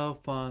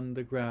oneself on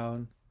the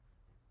ground,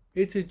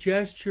 it's a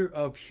gesture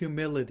of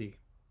humility.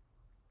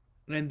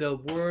 And the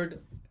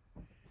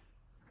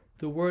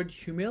word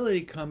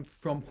humility comes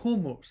from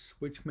humus,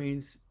 which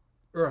means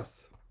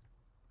earth.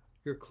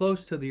 You're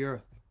close to the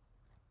earth.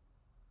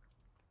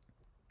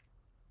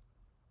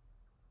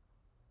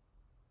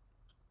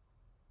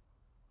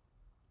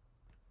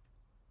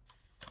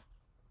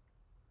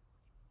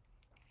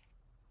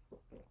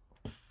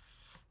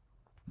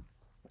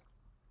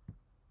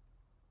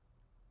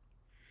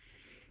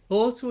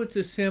 Also, it's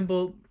a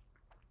symbol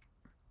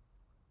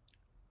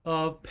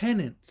of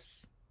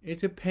penance.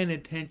 It's a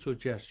penitential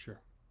gesture.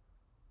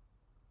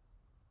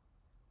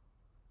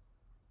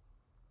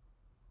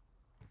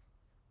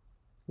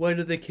 What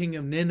did the king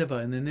of Nineveh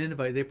and the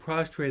Ninevite? They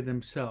prostrated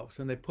themselves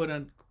and they put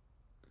on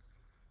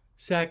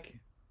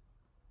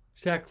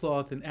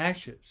sackcloth and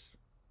ashes.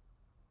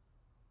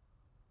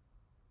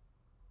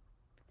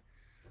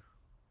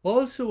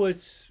 Also,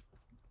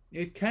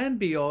 it can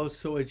be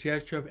also a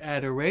gesture of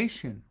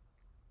adoration.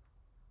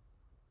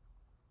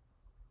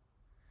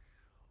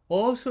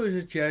 Also is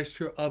a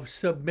gesture of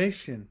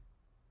submission.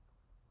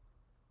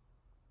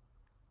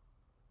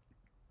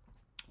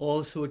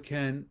 Also, it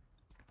can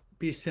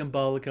be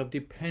symbolic of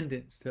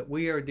dependence, that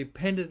we are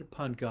dependent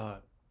upon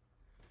God.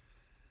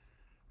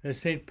 As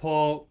St.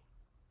 Paul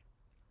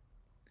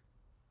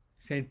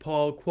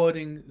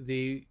quoting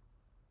the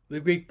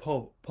Greek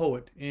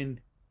poet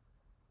in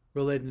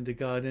relating to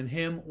God, in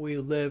him we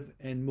live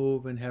and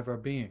move and have our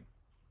being.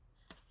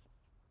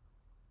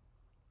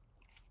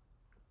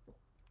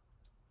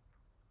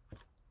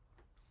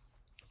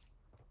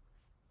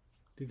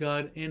 To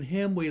God, in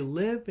him we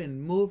live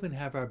and move and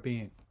have our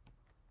being.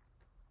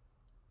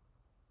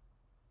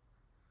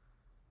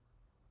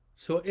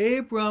 So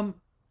Abram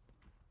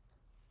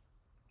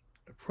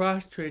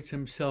prostrates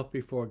himself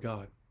before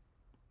God.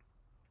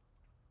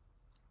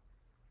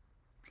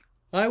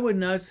 I would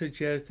not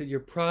suggest that you're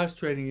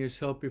prostrating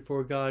yourself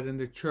before God in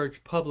the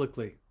church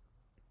publicly.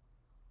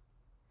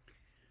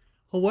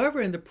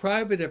 However, in the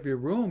private of your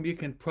room, you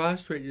can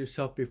prostrate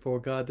yourself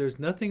before God. There's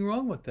nothing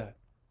wrong with that.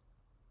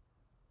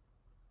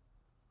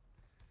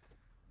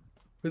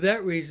 For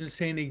that reason,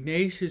 St.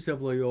 Ignatius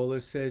of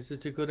Loyola says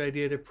it's a good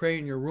idea to pray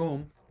in your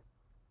room.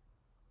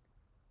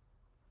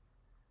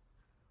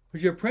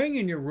 As you're praying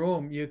in your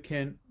room, you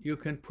can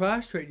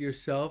prostrate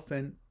yourself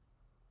and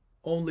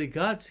only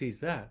God sees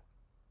that.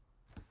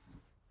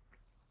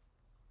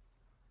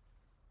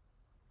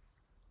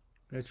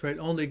 That's right,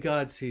 only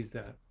God sees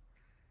that.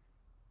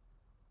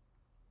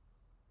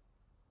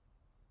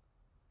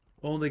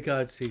 Only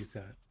God sees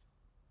that.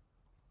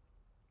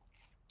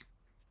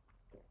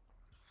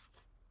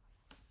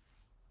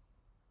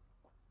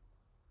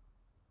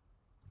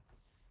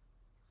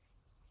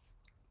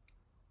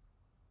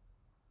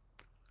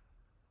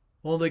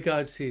 Only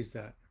God sees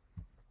that.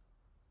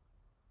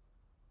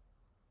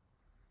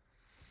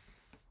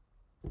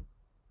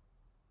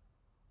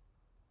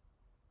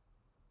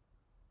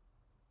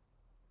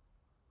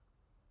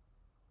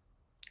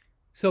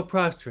 So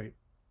prostrate.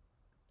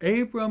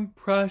 Abram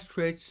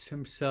prostrates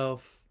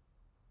himself.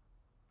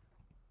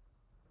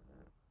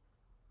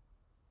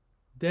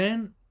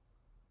 Then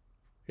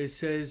it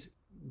says,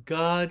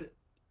 God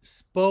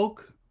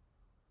spoke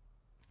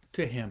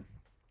to him.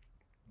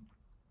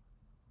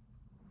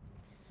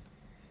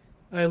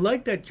 I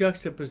like that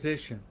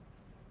juxtaposition.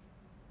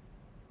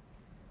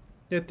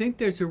 I think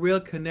there's a real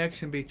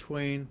connection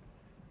between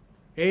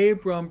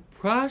Abram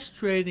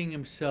prostrating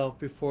himself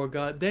before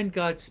God, then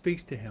God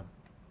speaks to him.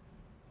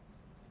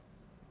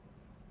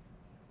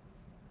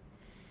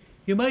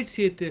 You might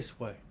see it this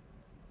way.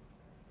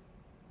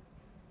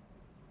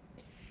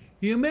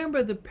 You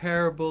remember the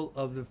parable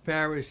of the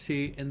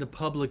Pharisee and the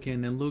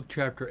publican in Luke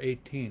chapter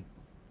 18?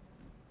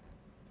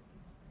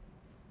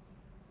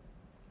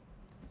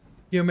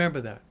 You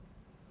remember that?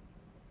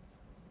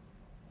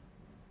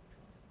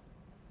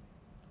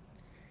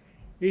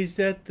 Is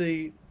that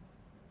the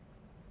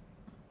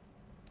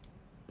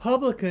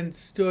publican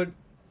stood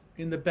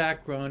in the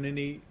background and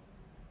he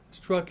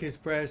struck his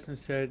breast and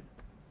said,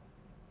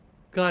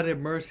 God have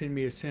mercy on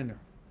me, a sinner.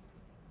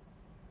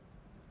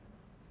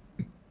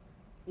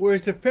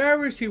 Whereas the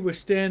Pharisee was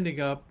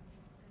standing up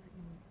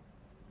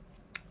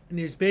and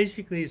he's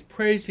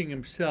praising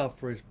himself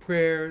for his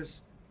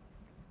prayers,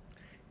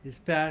 his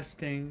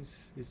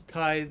fastings, his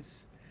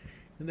tithes,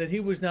 and that he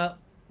was not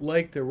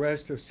like the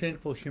rest of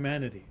sinful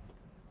humanity.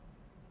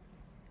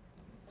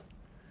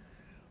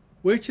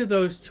 Which of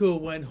those two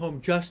went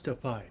home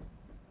justified?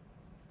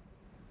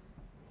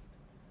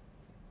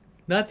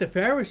 Not the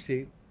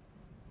Pharisee.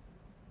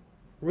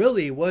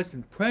 Really, he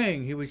wasn't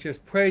praying, he was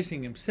just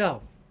praising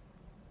himself.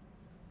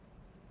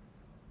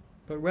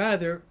 But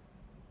rather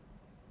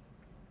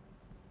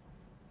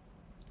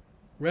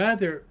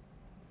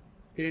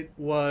it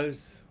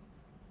was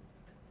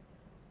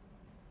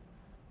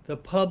the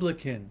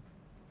publican.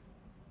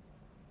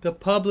 The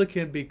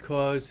publican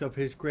because of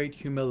his great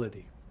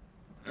humility.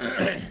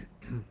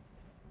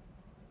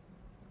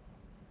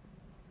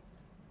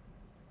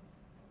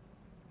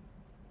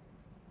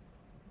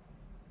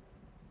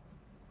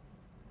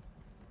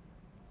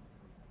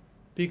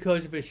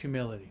 Because of his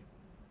humility.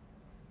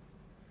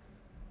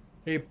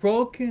 A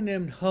broken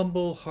and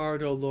humble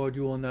heart, O Lord,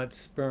 you will not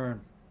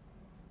spurn.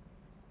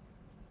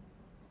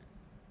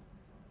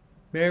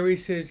 Mary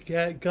says,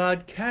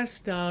 God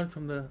casts down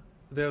from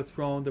their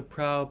throne the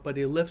proud, but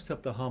he lifts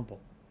up the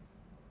humble.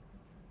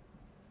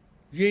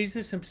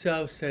 Jesus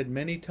himself said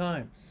many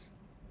times,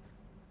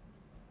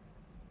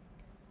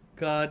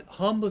 God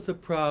humbles the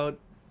proud,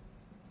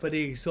 but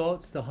he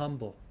exalts the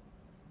humble.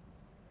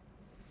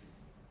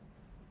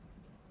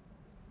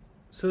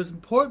 So it's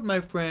important,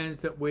 my friends,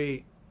 that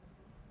we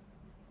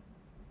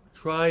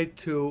try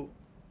to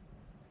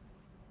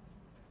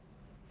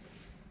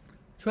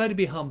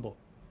be humble.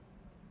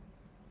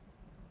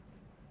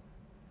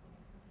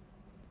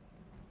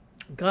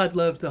 God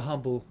loves the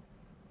humble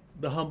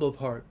of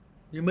heart.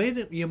 You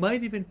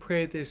might even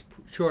pray this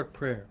short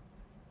prayer.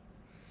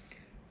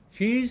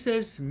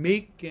 Jesus,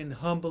 meek and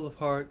humble of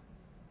heart,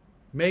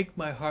 make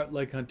my heart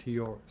like unto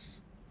yours.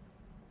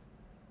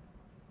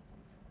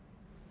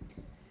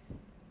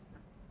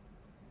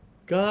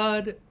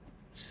 God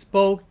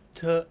spoke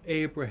to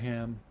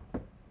Abraham.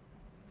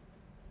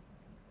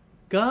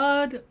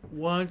 God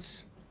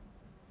wants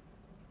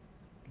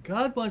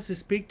to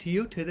speak to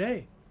you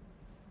today.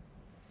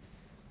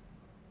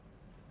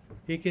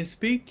 He can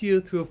speak to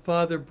you through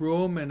Father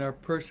Broom and our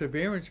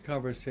perseverance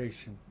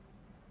conversation.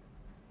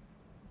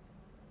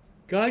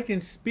 God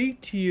can speak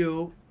to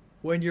you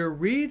when you're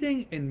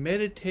reading and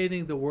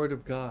meditating the Word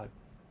of God.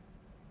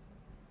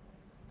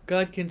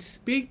 God can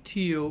speak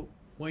to you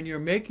when you're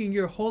making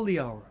your holy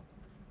hour.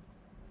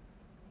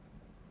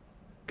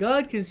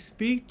 God can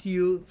speak to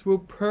you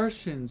through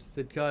persons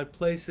that God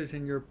places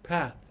in your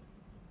path.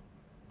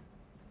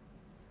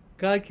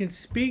 God can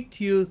speak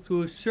to you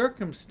through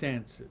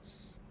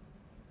circumstances.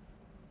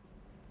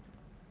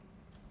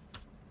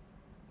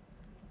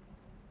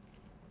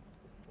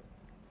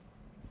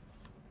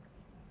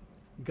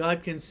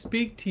 God can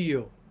speak to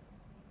you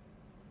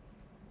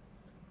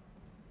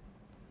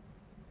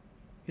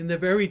in the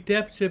very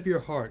depths of your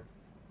heart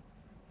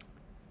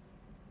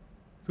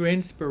through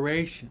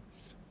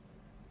inspirations.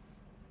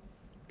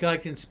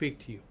 God can speak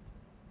to you.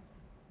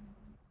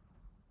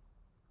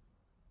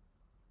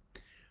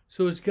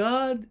 So as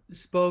God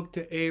spoke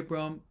to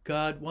Abram,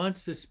 God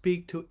wants to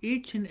speak to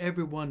each and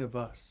every one of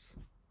us.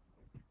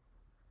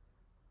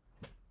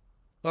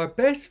 Our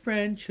best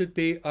friend should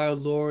be our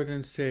Lord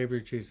and Savior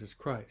Jesus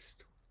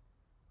Christ.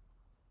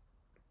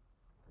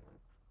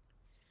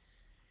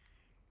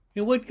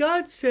 And what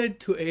God said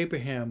to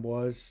Abraham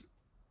was,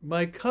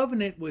 my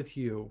covenant with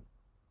you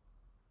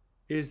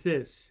is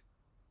this: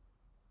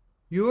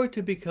 you are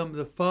to become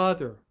the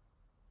father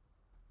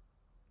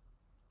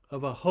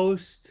of a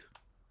host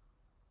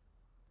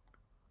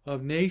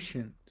of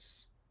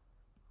nations.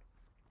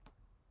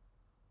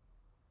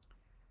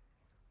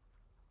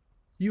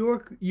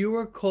 You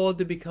are called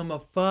to become a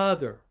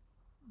father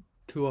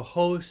to a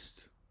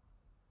host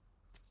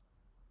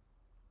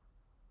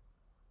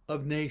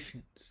of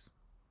nations.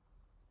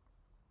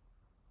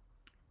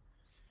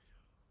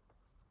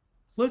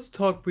 Let's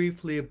talk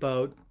briefly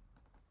about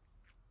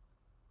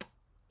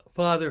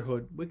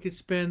fatherhood. We could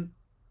spend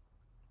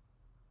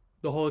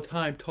the whole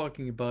time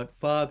talking about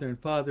father and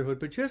fatherhood,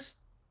 but just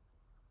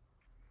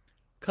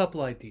a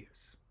couple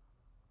ideas.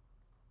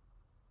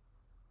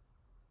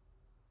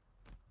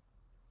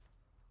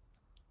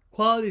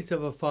 Qualities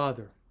of a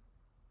father.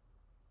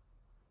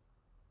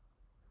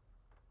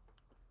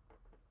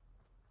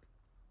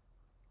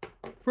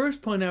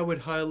 First point I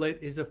would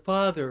highlight is a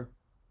father.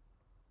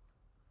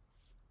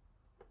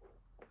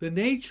 The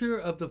nature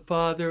of the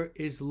father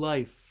is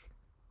life.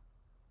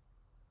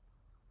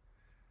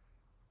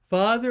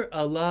 Father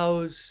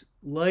allows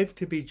life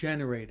to be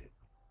generated.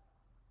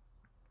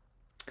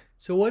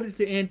 So what is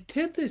the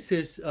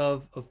antithesis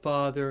of a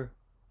father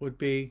would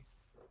be,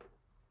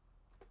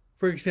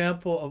 for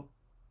example,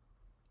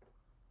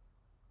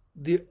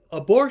 the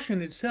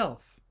abortion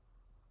itself.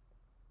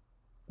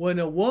 When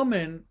a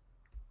woman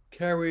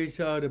carries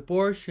out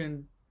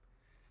abortion,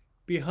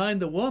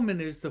 behind the woman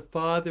is the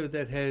father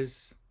that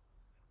has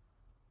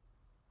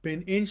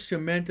been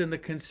instrumental in the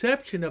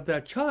conception of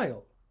that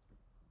child.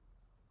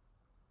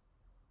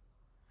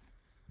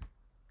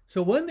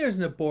 So when there's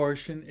an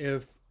abortion,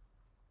 if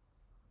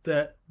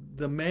the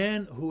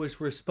man who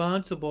is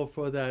responsible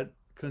for that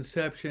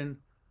conception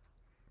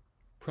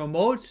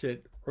promotes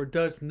it or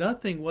does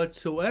nothing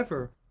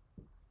whatsoever,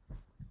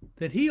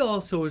 then he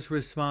also is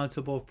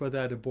responsible for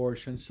that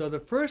abortion. So the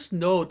first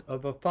note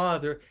of a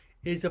father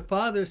is a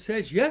father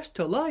says yes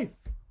to life.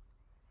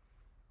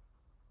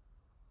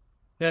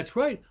 That's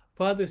right.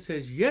 Father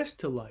says yes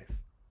to life.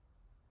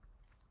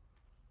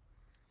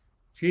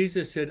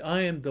 Jesus said,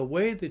 I am the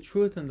way, the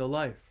truth, and the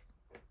life.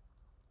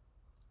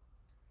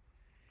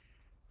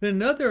 Then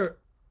another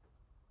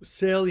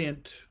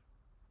salient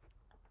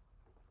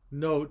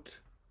note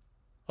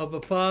of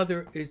a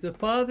father is the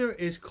father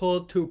is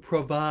called to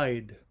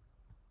provide.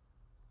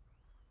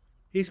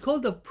 He's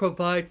called to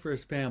provide for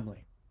his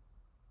family.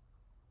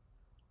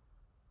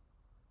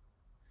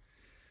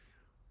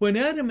 When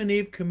Adam and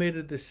Eve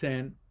committed the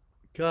sin,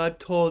 God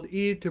told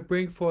Eve to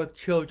bring forth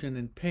children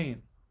in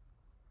pain.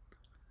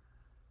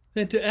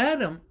 Then to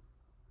Adam,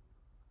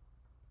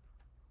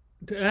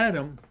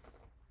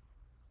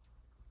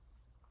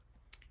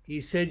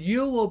 he said,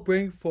 you will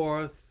bring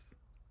forth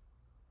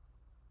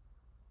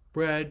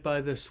bread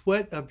by the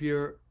sweat of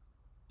your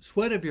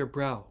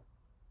brow.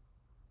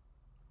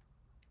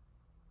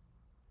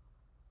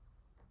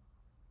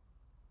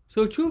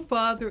 So a true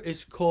father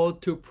is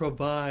called to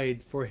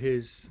provide for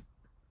his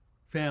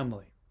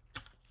family.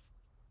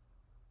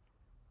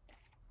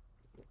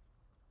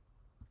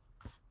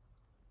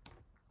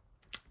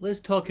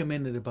 Let's talk a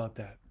minute about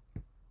that.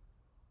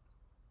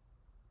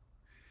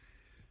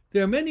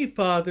 There are many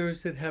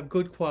fathers that have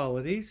good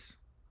qualities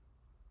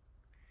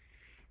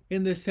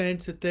in the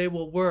sense that they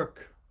will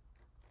work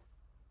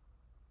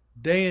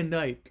day and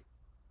night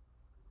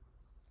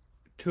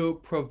to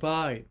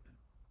provide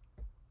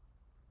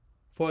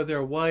for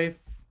their wife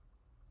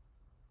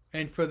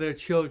and for their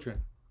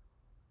children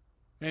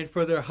and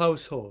for their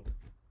household.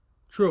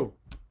 True.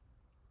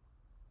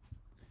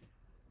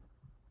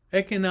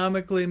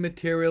 Economically,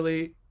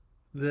 materially,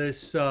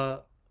 this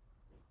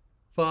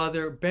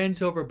father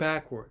bends over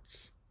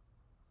backwards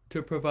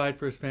to provide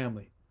for his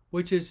family,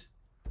 which is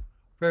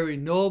very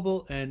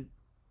noble and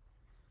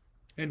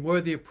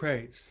worthy of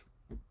praise.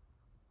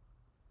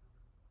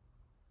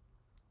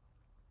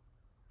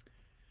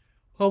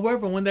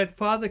 However, when that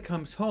father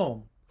comes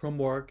home from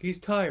work, he's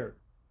tired.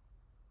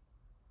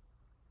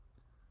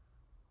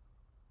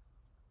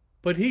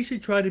 But he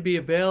should try to be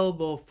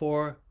available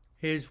for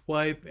his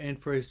wife and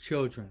for his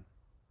children.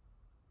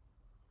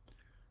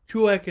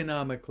 True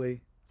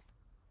economically,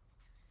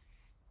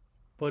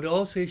 but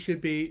also he should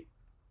be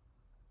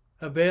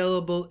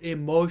available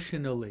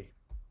emotionally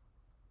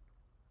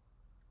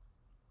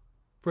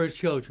for his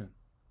children,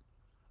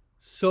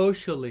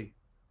 socially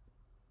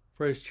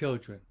for his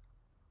children,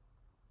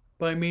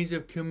 by means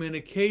of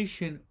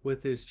communication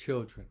with his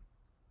children,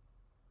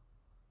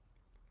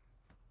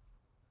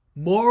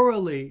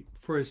 morally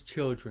for his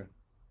children.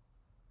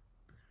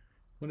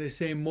 When I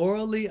say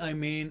morally, I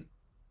mean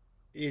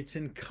it's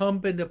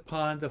incumbent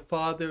upon the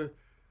father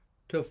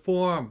to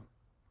form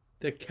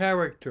the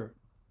character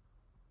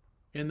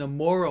and the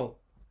moral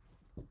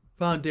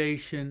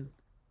foundation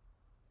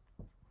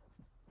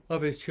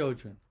of his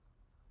children.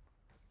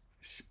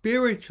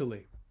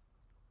 Spiritually,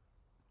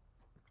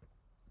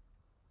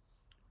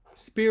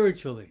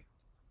 spiritually.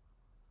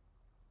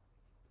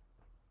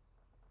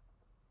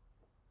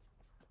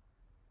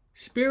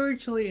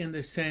 Spiritually, in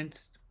the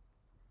sense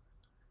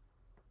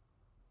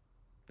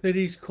that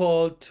he's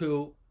called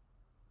to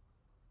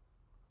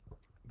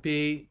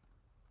be.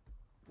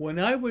 When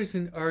I was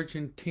in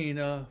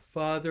Argentina,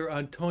 Father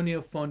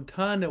Antonio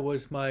Fontana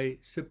was my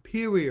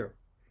superior.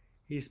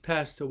 He's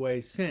passed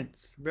away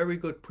since. Very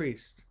good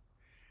priest,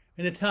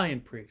 an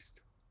Italian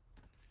priest.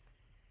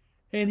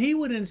 And he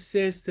would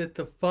insist that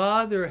the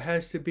father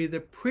has to be the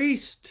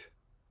priest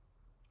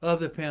of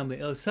the family,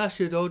 el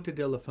sacerdote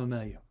de la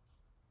familia,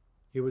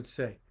 he would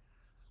say.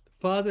 The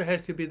father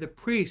has to be the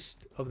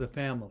priest of the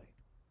family.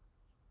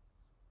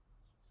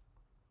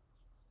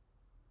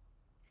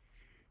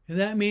 And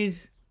that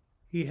means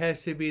he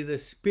has to be the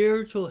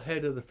spiritual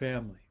head of the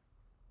family.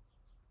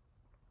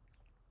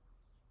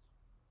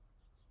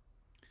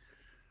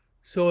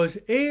 So as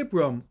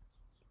Abram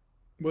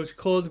was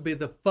called to be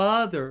the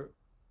father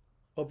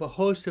of a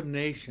host of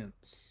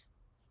nations,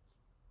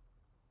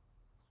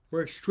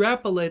 we're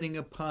extrapolating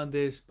upon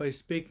this by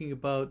speaking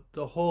about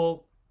the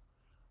whole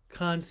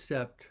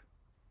concept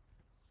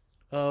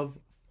of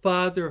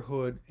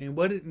fatherhood and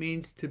what it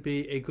means to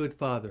be a good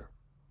father.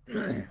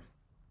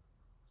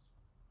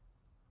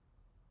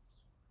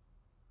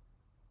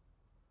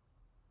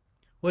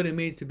 What it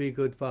means to be a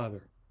good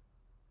father.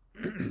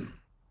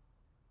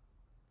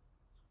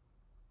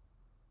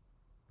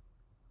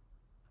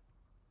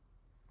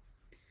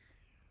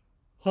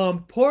 How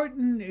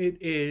important it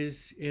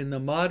is in the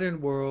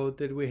modern world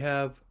that we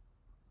have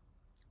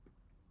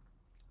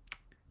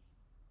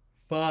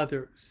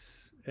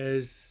fathers,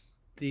 as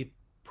the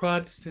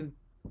Protestant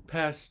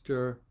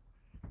pastor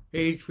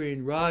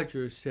Adrian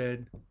Rogers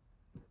said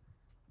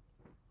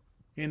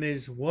in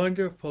his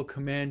wonderful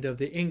command of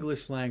the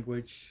English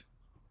language.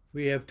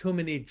 We have too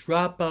many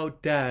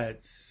dropout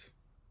dads.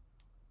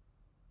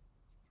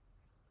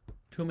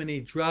 Too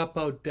many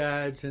dropout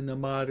dads in the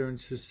modern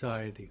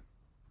society.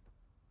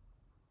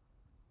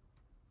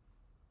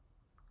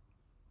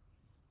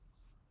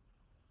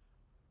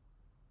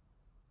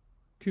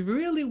 If you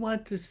really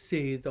want to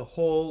see the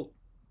whole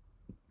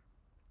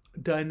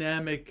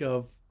dynamic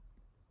of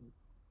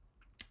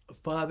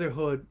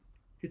fatherhood,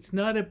 it's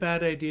not a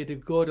bad idea to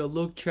go to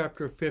Luke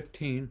chapter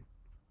 15.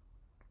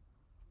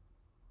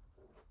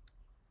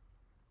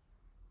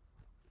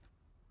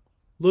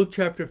 Luke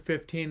chapter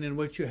 15, in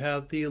which you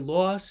have the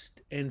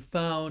lost and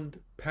found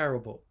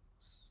parables.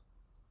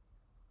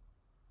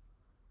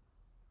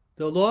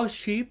 The lost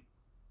sheep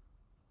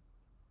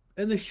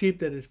and the sheep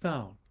that is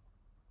found.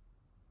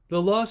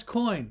 The lost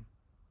coin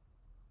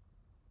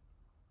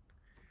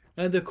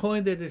and the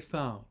coin that is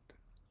found.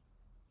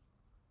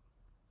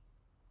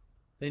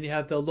 Then you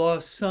have the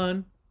lost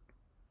son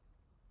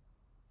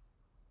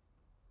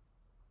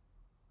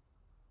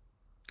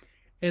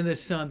and the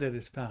son that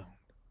is found.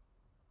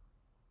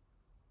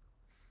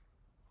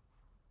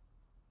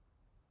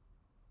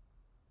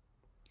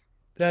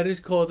 That is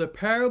called the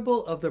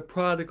parable of the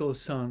prodigal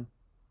son.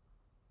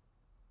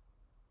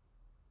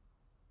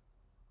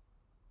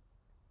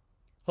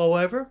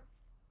 However,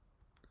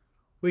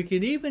 we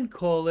can even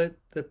call it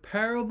the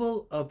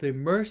parable of the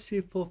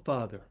merciful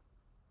father.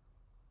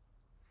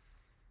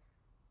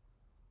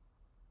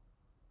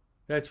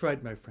 That's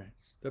right, my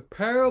friends. The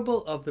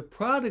parable of the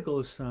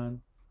prodigal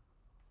son,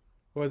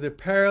 or the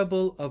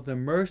parable of the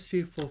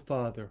merciful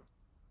father.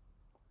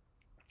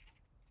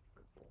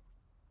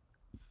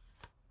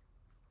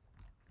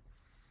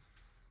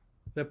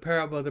 The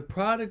parable of the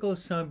prodigal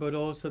son, but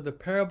also the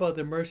parable of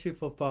the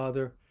merciful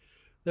father.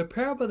 The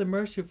parable of the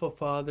merciful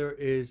father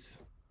is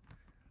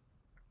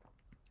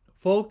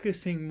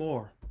focusing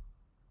more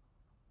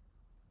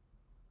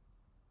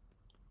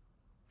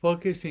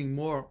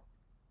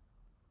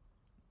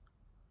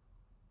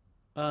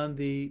on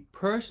the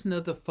person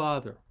of the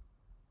father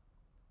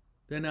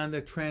than on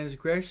the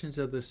transgressions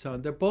of the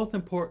son. They're both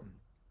important.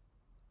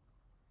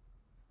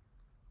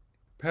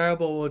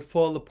 Parable would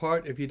fall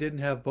apart if you didn't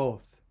have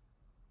both.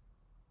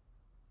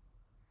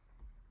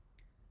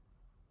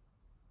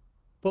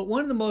 But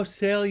one of the most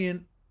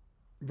salient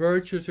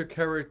virtues or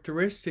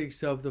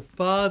characteristics of the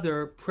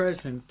father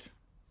present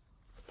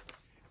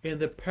in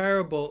the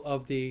parable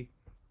of the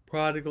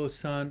prodigal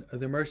son, or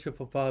the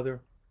merciful father,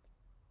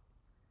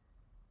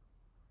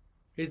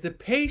 is the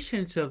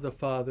patience of the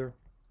father,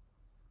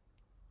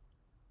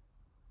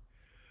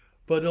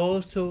 but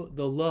also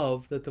the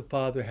love that the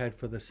father had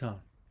for the son.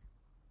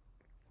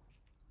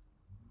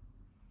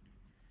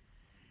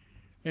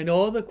 And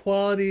all the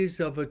qualities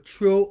of a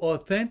true,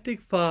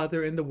 authentic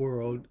father in the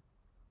world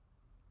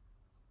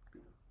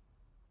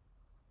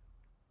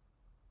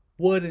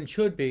would and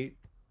should be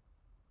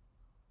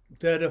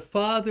that a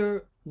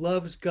father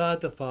loves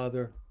God the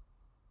Father,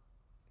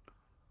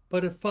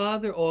 but a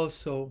father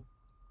also,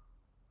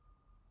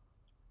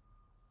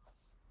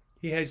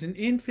 he has an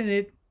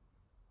infinite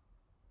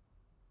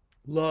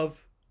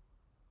love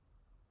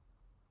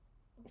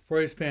for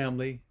his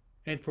family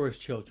and for his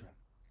children.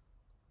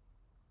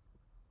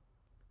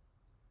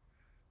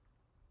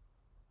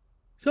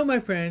 So,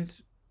 my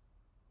friends,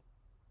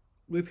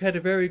 we've had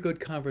a very good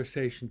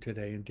conversation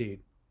today indeed.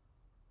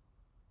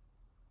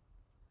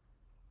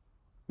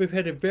 We've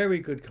had a very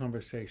good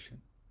conversation.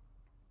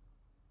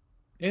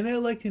 And I'd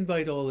like to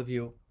invite all of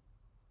you,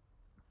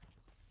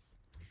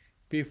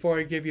 before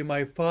I give you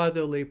my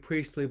fatherly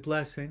priestly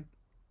blessing,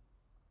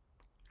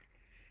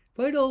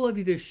 invite all of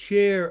you to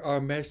share our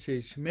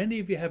message. Many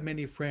of you have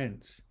many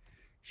friends.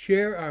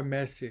 Share our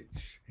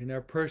message in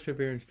our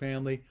Perseverance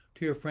family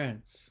to your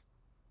friends,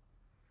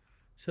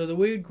 so that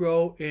we would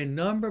grow in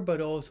number, but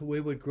also we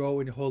would grow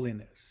in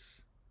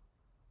holiness.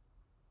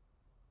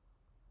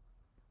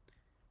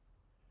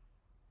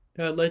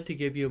 Now I'd like to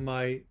give you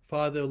my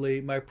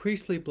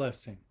priestly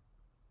blessing.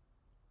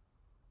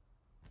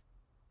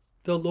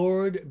 The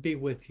Lord be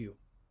with you.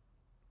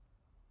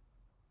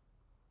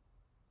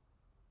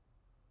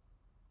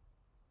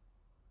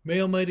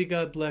 May Almighty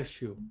God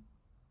bless you,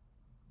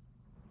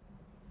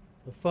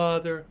 the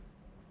Father,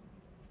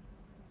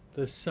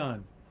 the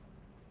Son,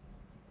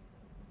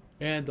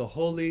 and the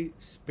Holy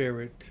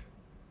Spirit.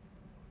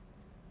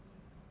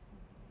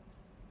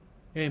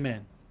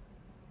 Amen.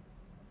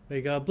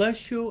 May God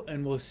bless you,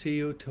 and we'll see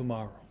you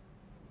tomorrow.